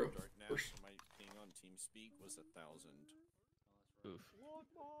up Yeah, in bro. the dark now, so my ping on TeamSpeak was 1,000. Oof.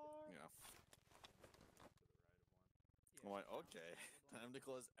 Yeah. I'm like, okay, time to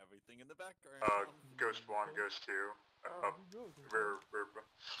close everything in the background. Ghost 1, Ghost 2.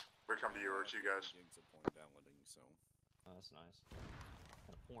 We're coming to yours, you guys. Gigs of porn downloading, so. Oh, that's nice.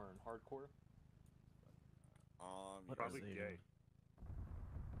 Kind of porn, hardcore. Probably gay.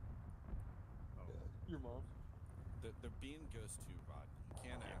 Your mom. They're being Ghost 2, Rod. You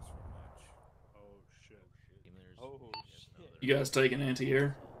can't ask for much. Oh shit. Oh shit. You guys taking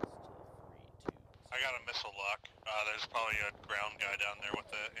anti-air? I got a missile lock. There's probably a ground guy down there with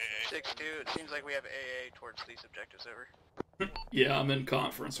the AA. 6-2, it seems like we have AA towards these objectives over. Yeah, I'm in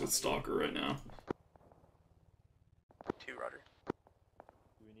conference with Stalker right now. 2, Roger.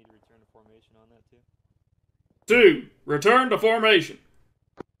 Do we need to return to formation on that too? 2, return to formation.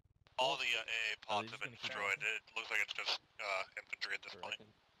 All the AA pods have been destroyed. It looks like it's just infantry at this point.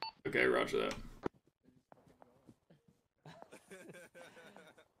 Okay, roger that.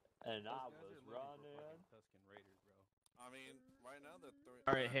 And I was running. I mean, right now they're three.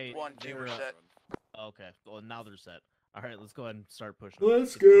 All right, hey. 1, 2, we're set. Okay, well now they're set. All right, let's go ahead and start pushing.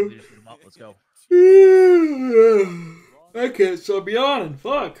 Let's go. Let's go. I can't stop yawning.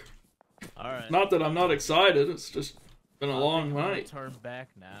 Fuck. All right. Not that I'm not excited. It's just been a long night. Turn back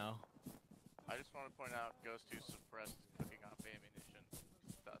now. I just want to point out, Ghost 2 suppressed cooking off ammunition.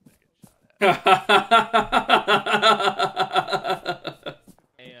 Thought they get shot at.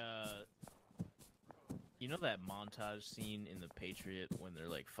 Hey, you know that montage scene in The Patriot when they're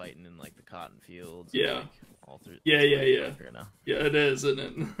like fighting in like the cotton fields? Yeah. Like, all through. Yeah. Right now. Yeah, it is, isn't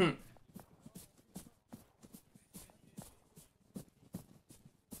it?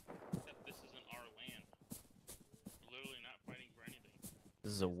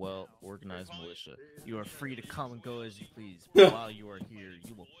 This is a well-organized militia. You are free to come and go as you please. But while you are here,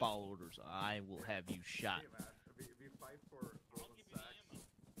 you will follow orders. I will have you shot.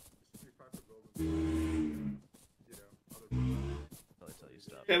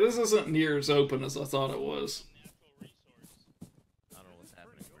 Yeah, this isn't near as open as I thought it was. I don't know what's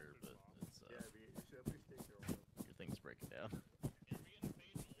happening here, but it's your thing's breaking down.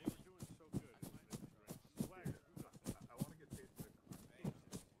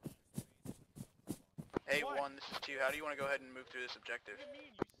 Hey, 1, this is 2. How do you want to go ahead and move through this objective?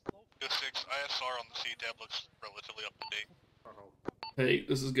 Ghost 6, ISR on the C-tab looks relatively up to date. Hey,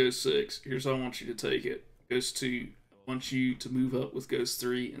 this is Ghost 6. Here's how I want you to take it. Ghost 2, I want you to move up with Ghost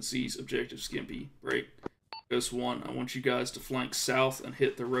 3 and seize Objective Skimpy. Break. Ghost 1, I want you guys to flank south and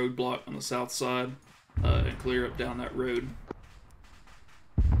hit the roadblock on the south side and clear up down that road.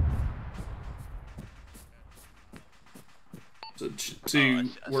 So 2,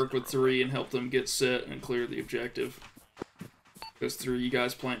 work with 3 and help them get set and clear the objective. Ghost 3, you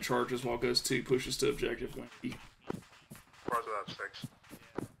guys plant charges while Ghost 2 pushes to objective Wimpy. Roger that, 6.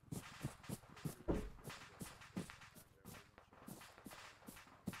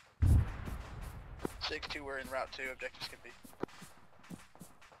 Six 2, we're en route to objective Skimpy.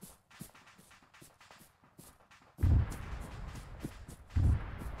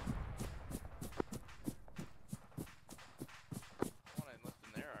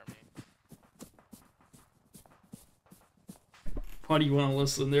 Why do you want to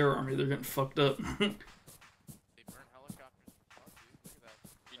enlist in their army? They're getting fucked up. They burn helicopters.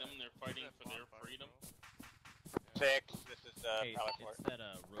 Freedom, they're fighting for their freedom. 6, this is Hey, it's that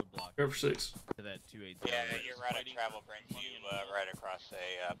roadblock. Cover 6. To that 280. Yeah, your route of travel brings you right across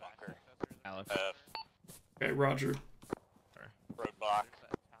a bunker. Alex. Okay, Roger. Roadblock.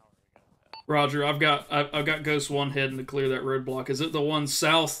 Roger, I've got Ghost 1 heading to clear that roadblock. Is it the one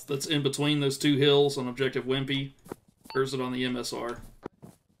south that's in between those 2 hills on objective Wimpy? Or is it on the MSR?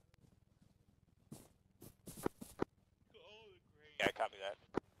 Yeah, copy that.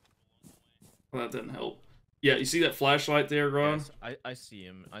 Well, that didn't help. Yeah, you see that flashlight there, Ron? Yes, I see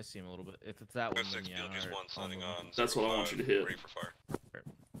him. I see him a little bit. If it's that one, then yeah. Just one signing on. That's what I want you to hit. Ready for fire.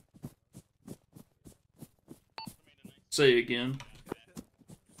 Say again.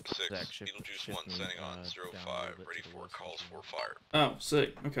 6, Beetlejuice 1 sending on 05, ready for calls for fire. Oh,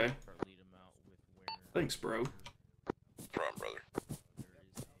 sick. Okay. Thanks, bro. Problem, brother.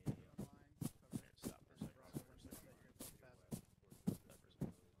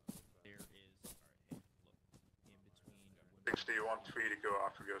 Do you want 3 to go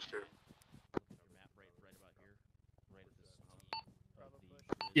after Ghost 2?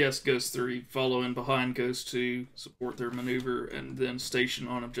 Yes, Ghost 3. Follow in behind Ghost 2, support their maneuver, and then station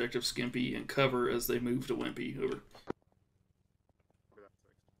on objective Skimpy and cover as they move to Wimpy. Over.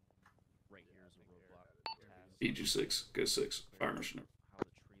 EG 6, Ghost 6, fire mission.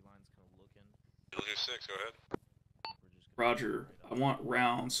 Beetlejuice 6, go ahead. Roger, I want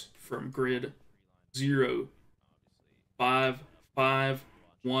rounds from grid 0, 5, 5,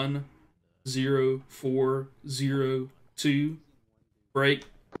 1, 0, 4, 0, 2. Break.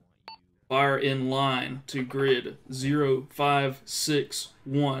 Fire in line to grid 0, 5, 6,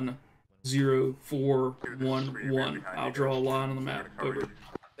 1, 0411. I'll draw a line on the map. Over.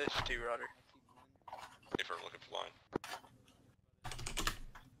 This is 2, Roger. If we're looking for line.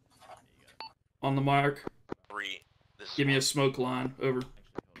 On the mark. 3. Give me a smoke line. Over.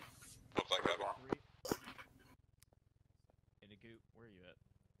 Look like that. Where are you at?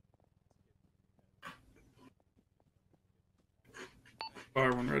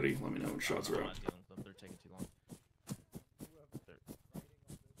 Fire when ready. Let me know when shots are out. They're taking too long.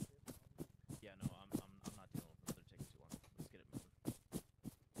 Yeah, no, I'm not dealing with them. They're taking too long. Let's get it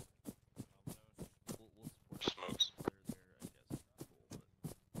moving. We'll support smokes.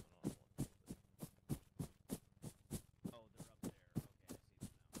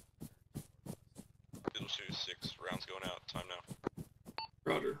 Little 2-6 rounds going out. Time now.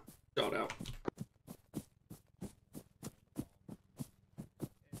 Roger. Shot out.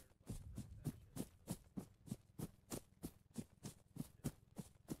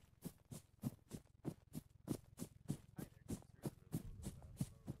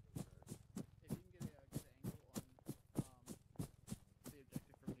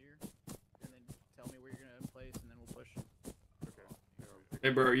 Hey,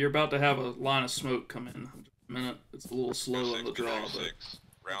 bro, you're about to have a line of smoke come in. Just a minute. It's a little slow on the draw, but...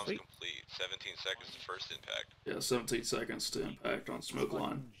 Rounds complete. 17 seconds to first impact. Yeah, 17 seconds to impact on smoke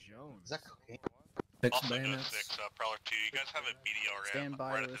line. Is that cocaine? Also goes 6, Prowler 2. You guys have a BDRM Stand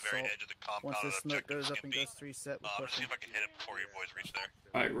by right to at the very assault. edge of the compound. Once the smoke goes up and goes 3 set, we'll I'm push gonna see him. if I can hit it before you boys reach there.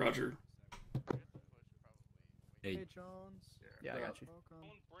 Alright, Roger. Hey, Johns. Yeah, I got you.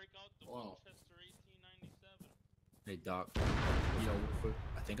 wow. Hey, Doc. You know,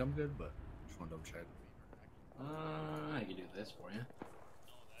 I think I'm good, but just want to double check. I can do this for you.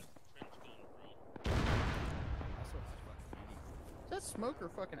 Is that smoke or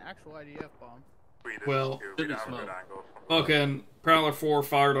fucking actual IDF bomb? Well, fucking Prowler 4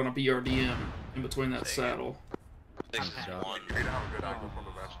 fired on a BRDM in between that saddle. 6-1.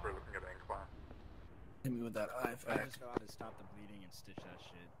 Hit me with that eye I just know how to stop the bleeding and stitch that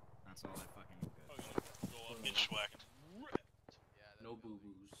shit. That's all I fucking good. Go up, get schwacked. No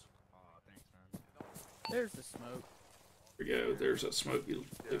boo-boos. Aw, thanks, man. There's the smoke. There we go. There's that smoke. You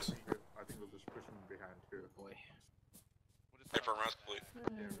fix it. I think we'll just push him behind too. Boy. Confirm rounds complete.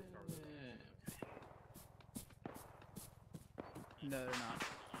 No, they're not.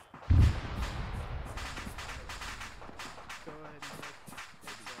 Go ahead and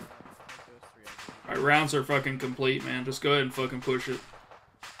Alright, rounds are fucking complete, man. Just go ahead and fucking push it.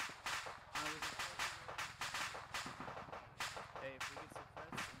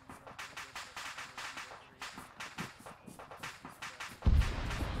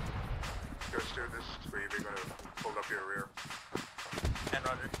 Go steer this way, we're gonna hold up your rear. And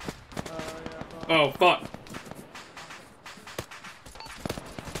Roger. Oh, fuck.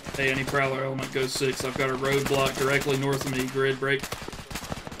 Hey, any Prowler element goes 6. I've got a roadblock directly north of me. Grid break.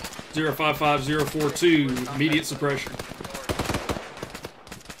 055042. Immediate suppression.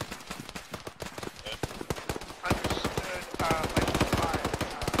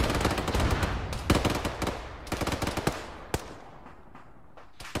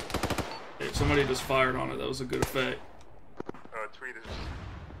 Hey, somebody just fired on it. That was a good effect. Tweet is...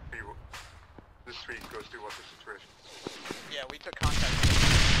 This tweet goes to what's the situation? Yeah, we took contact.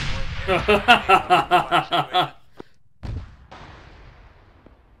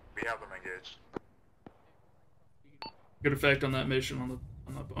 We have them engaged. Good effect on that mission on the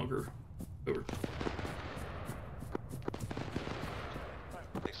bunker. Over.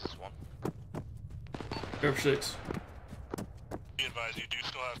 This is 1. Cover 6. Be advised, you do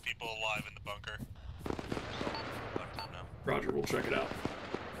still have people alive in the bunker. Roger, we'll check it out.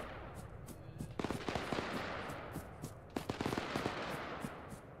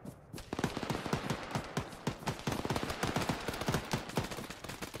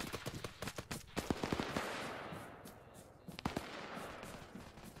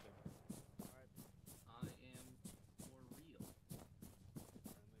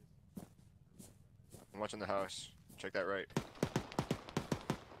 I'm watching the house. Check that right.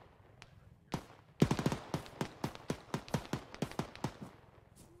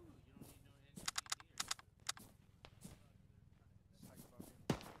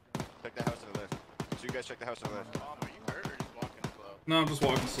 Check the house to the left. So you guys check the house to the left. Are you hurt or just walking slow? No, I'm just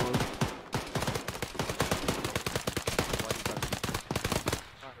walking slow.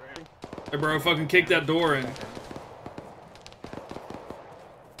 Hey, bro, fucking kick that door in.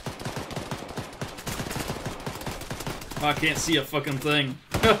 Oh, I can't see a fucking thing.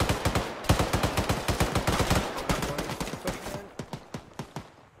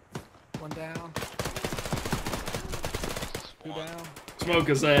 One down. 2 down. Smoke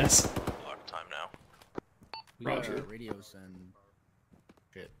his ass. We got Roger. radios and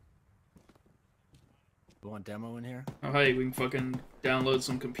shit. You want demo in here? Oh, hey, we can fucking download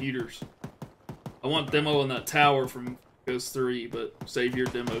some computers. I want demo on that tower from Ghost 3, but save your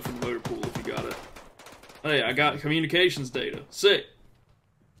demo from the motor pool if you got it. Hey, I got communications data. Sick.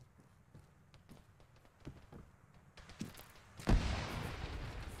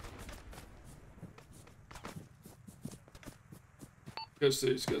 Ghost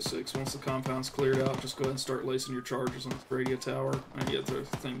 6, Ghost 6. Once the compound's cleared out, just go ahead and start lacing your charges on the radio tower and get the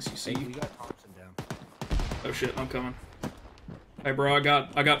things you see. Hey, we got Thompson down. Oh shit, I'm coming. Hey bro, I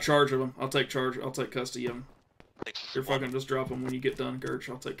got charge of him. I'll take charge. I'll take custody of him. You're fucking just drop him when you get done, Gertch.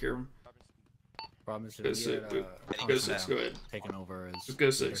 I'll take care of him. Problem is, Go 6, go 6, go ahead. Taking over as. Just go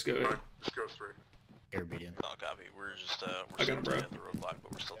 6, go ahead. Just go 3. Airbnb. No, copy. We're just I got him, bro. at the roadblock,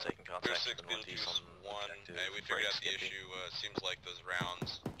 but we're still taking contact Go 6, with the northeast on 1. Hey, we figured out the issue. Seems like those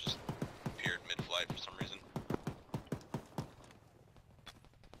rounds just appeared mid-flight for some reason.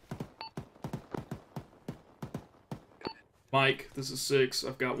 Mike, this is 6.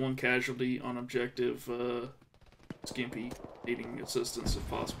 I've got 1 casualty on objective, Skimpy, needing assistance if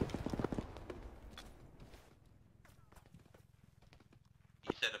possible.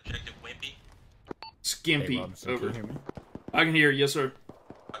 You said objective Wimpy? Skimpy, Hey, Robinson, over. can you hear me? I can hear you, yes sir.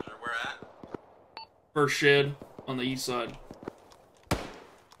 Roger, where at? First shed on the east side.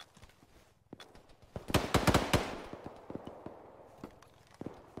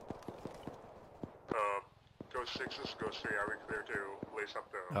 Go 6s, go 3. Are we clear to lace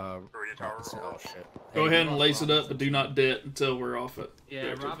up the radio tower? Robinson, oh shit. Go Hey, ahead we and lost lace it up, Robinson. but do not det until we're off it. Yeah,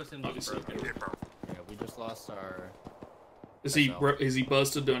 Objective, Robinson was obviously. broken. Yeah, we just lost our. Is he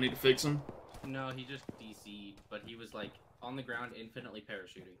busted? Do I need to fix him? No, he just DC'd, but he was like on the ground, infinitely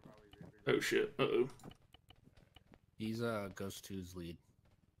parachuting. Oh shit. Uh-oh. He's Ghost 2's lead.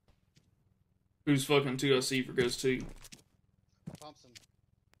 Who's fucking 2SC for Ghost 2? Thompson.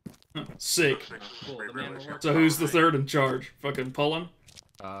 Huh, sick. Cool, the man we're working So who's the on, third in charge? Fucking Pullen?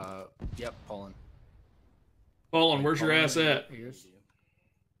 Yep, Poland. Pullen, where's your Poland, ass at? Ears?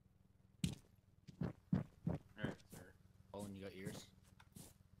 Alright, sir. Poland, you got ears?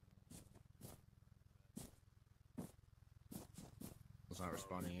 Was not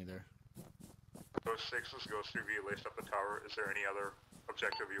responding either. Go 6s, go 3V, lace up the tower. Is there any other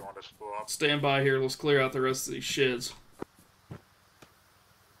objective you want us to blow up? Stand by here. Let's clear out the rest of these sheds.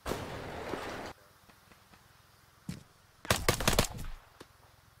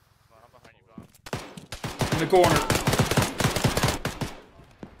 In the corner.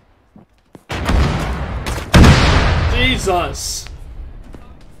 Jesus!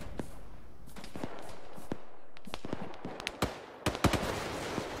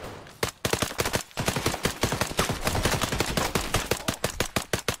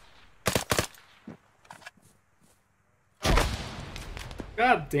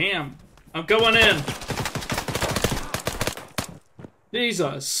 God damn. I'm going in.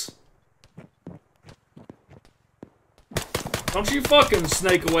 Jesus. Don't you fucking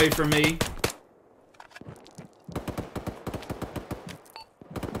snake away from me.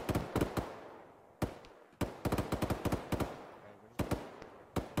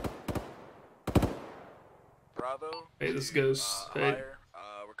 Bravo. Hey, this goes. Hey. Higher.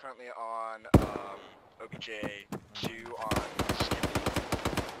 We're currently on OBJ 2 on Skippy.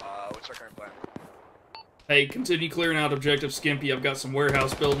 What's our current plan? Hey, continue clearing out objective Skimpy. I've got some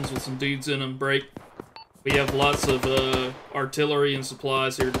warehouse buildings with some dudes in them. Break. We have lots of artillery and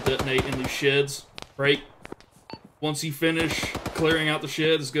supplies here to detonate in these sheds. Break. Once you finish clearing out the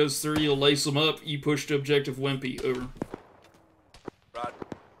sheds, goes through, you'll lace them up. You push to objective Wimpy. Over. Rod.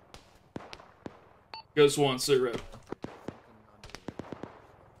 Ghost 1, sit rep.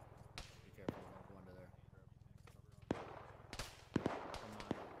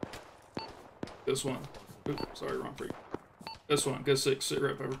 Ghost 1. Oops, sorry, wrong freak. Ghost 1, Ghost 6, sit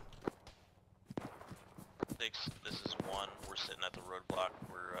rep, over. 6, this is 1. We're sitting at the roadblock.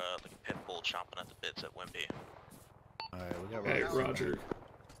 We're like a pit bull chomping at the bits at Wimpy. Alright, we got Okay, Robinson. Roger.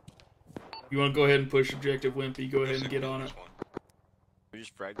 You want to go ahead and push objective Wimpy? Go ahead and get on it. We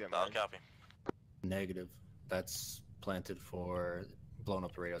just fragged that Solid copy. Negative. That's planted for blowing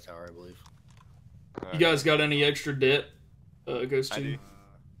up the radio tower, I believe. You guys got any extra debt? Ghost 2?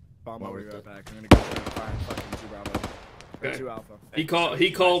 Bomb, I'll be worth right it. back. I'm gonna go try and find fucking 2 Bravo. Or Okay. 2 Alpha.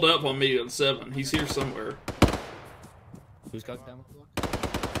 He called up on me at 7. He's here somewhere. Who's got down with the look?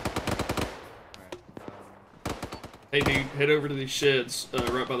 Hey dude, head over to these sheds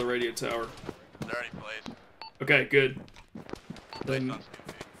right by the radio tower. They're already placed. Okay, good. Then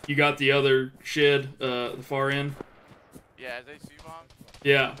you got the other shed, the far end? Yeah, is they C-bomb?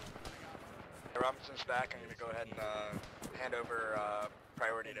 Yeah. Robinson's back. I'm gonna go ahead and hand over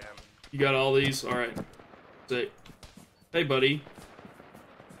priority to him. You got all these? Alright. Sick. Hey, buddy.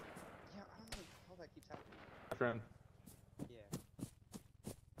 Yeah, I don't know how that keeps happening. My friend. Yeah.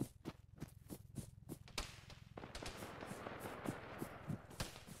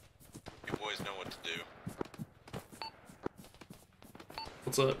 You boys know what to do.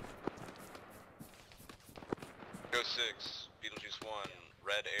 What's up? Go 6, Beetlejuice 1,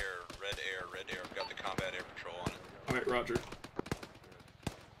 red air, red air, red air. We've got the combat air patrol on it. Alright, roger.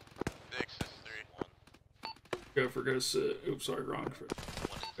 6 is 3. Go for go 6. Oops, sorry, wrong.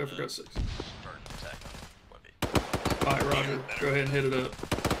 Go for go 6. Alright, roger. Go ahead and hit it up.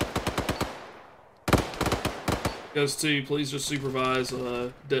 Goes 2, please just supervise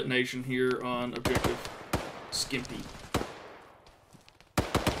detonation here on objective Skimpy.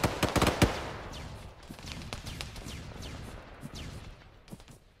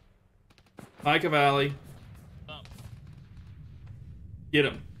 Hi, Cavalli. Up. Get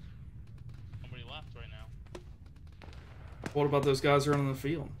him. Nobody left right now. What about those guys running the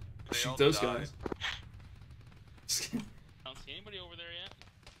field? Shoot those guys. I don't see anybody over there yet.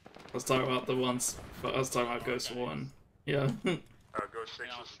 Let's talk about the ones. I was talking about Ghost 1. Yeah. Go 6, this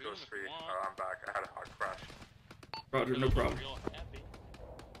is Ghost 3. I'm back. I had a hard crash. Roger, no problem.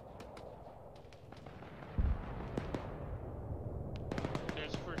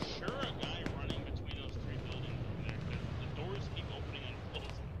 There's for sure a guy running between those 3 buildings over there. The doors keep opening and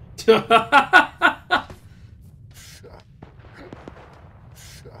closing.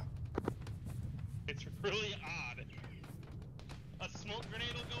 It's really odd. A smoke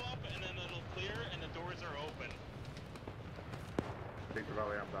grenade will go up and then it'll clear and the doors are open. Big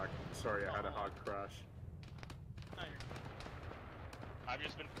Valley, I'm back. Sorry, I had a hard crash. I've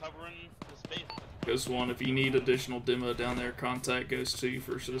just been covering the space. Ghost 1, if you need additional demo down there, contact Ghost 2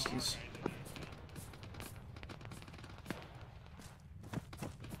 for assistance.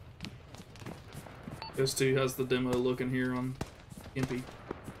 Ghost 2 has the demo looking here on Gimpy.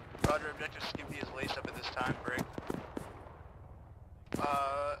 Roger, objective Skimpy is laced up at this time, break.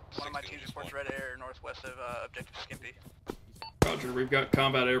 One of my teams reports red air northwest of objective Skimpy. Roger, we've got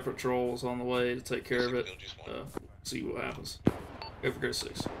combat air patrols on the way to take care of it. See what happens. Go for go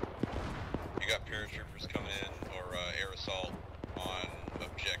 6. You got paratroopers coming in, or air assault on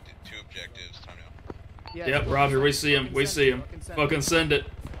objective, 2 objectives. Time now. Yeah, yep, Roger, we see him. We see him. Fucking send it.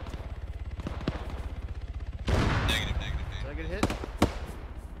 Negative. Did I get hit?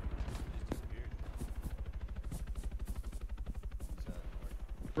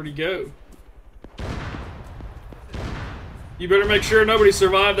 Where'd he go? You better make sure nobody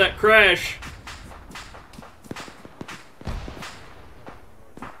survived that crash.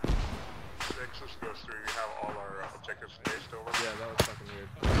 6, this goes 3. We have all our objectives spaced over. Yeah, that was fucking weird.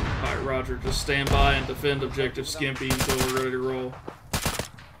 Alright, Roger, just stand by and defend objective Skimpy until we're ready to roll.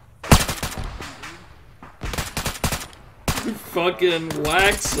 Fucking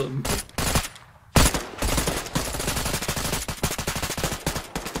wax him.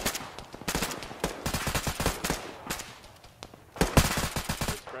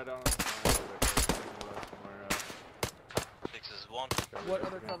 What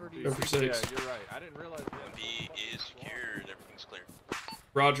other cover do you Go for see? 6. Yeah, you're right. I didn't realize that. B is secured. Everything's clear.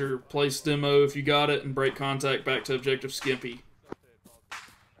 Roger, place demo if you got it, and break contact back to objective Skimpy.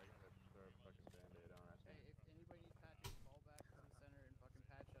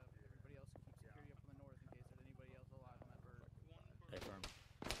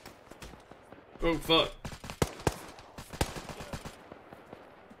 Oh fuck.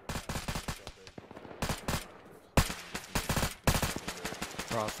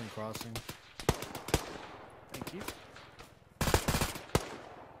 Crossing. Thank you.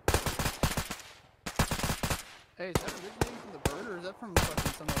 Hey, is that originating from the bird, or is that from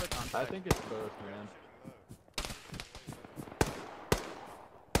fucking some other contact? I think it's both, man.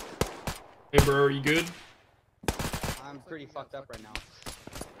 Hey bro, are you good? I'm pretty fucked up right now.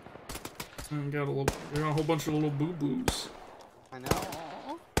 Got a whole bunch of little boo-boos. I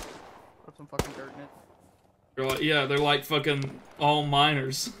know. Put some fucking dirt in it. They're like, yeah, they're like fucking all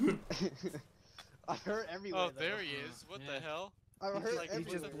miners. I hurt everywhere. Oh, there he is. What the hell? I hurt like, He's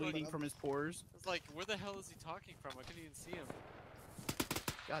just bleeding from his pores. It's like, where the hell is he talking from? I couldn't even see him.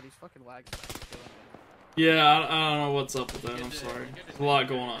 God, these fucking lags are killing me. Yeah, I don't know what's up with that. I'm sorry. There's a lot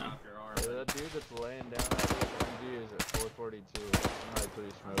going on. That dude that's laying down at the MG is at 442. Somebody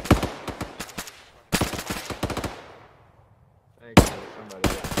please smoke it. Thank you, somebody.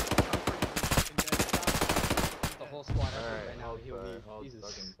 The whole squad effort Alright, right now. hold Jesus.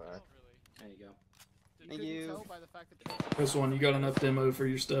 fucking back. There you go. Thank you. This one, you got enough demo for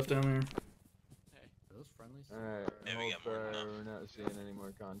your stuff down there? seeing any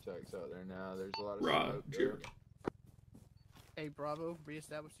more contacts out there now. There's a lot of Roger. smoke Hey, Bravo,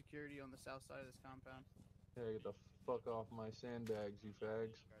 reestablish security on the south side of this compound. there. Yeah, get the fuck off my sandbags, you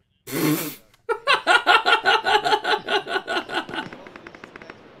fags.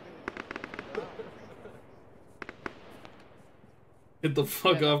 Get the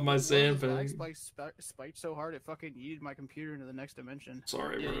fuck off my Black sandbag. spiked so hard it fucking yeeted my computer into the next dimension.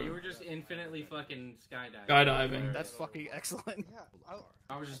 Sorry, Yeah, bro. you were just infinitely fucking skydiving. Skydiving. That's fucking excellent.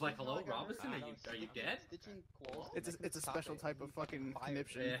 I was just like, hello, Robinson, are you dead? It's a special type of fucking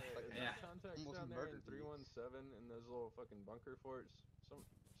conniption. Yeah. Contacts down there in 317 in those little fucking bunker forts.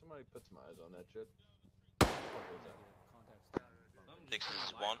 Somebody put some eyes on that shit. What was that? 6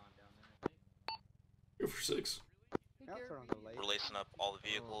 is 1. Go for 6. We're lacing up all the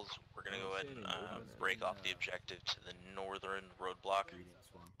vehicles. We're gonna go ahead and break off the objective to the northern roadblock.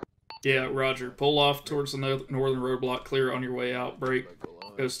 Yeah, Roger. Pull off towards the northern roadblock. Clear on your way out. Break.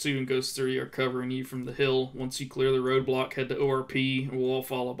 Ghost 2 and Ghost 3 are covering you from the hill. Once you clear the roadblock, head to ORP, and we'll all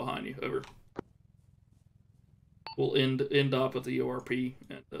follow behind you. Over. We'll end up at the ORP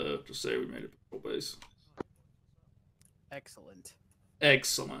and just say we made it patrol base. Excellent.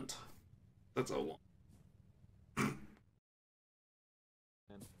 Excellent. That's all I want.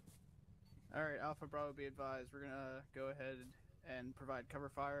 Alright, Alpha Bravo, be advised. We're gonna go ahead and provide cover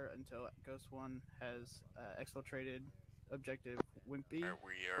fire until Ghost 1 has exfiltrated objective Wimpy.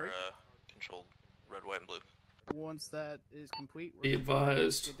 We are controlled red, white, and blue. Once that is complete, Be we're gonna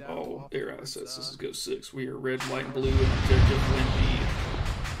advised, get down all off air towards, assets, this is Ghost 6. We are red, white, and blue, and objective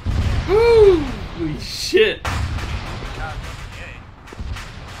Wimpy. Woo! Holy shit!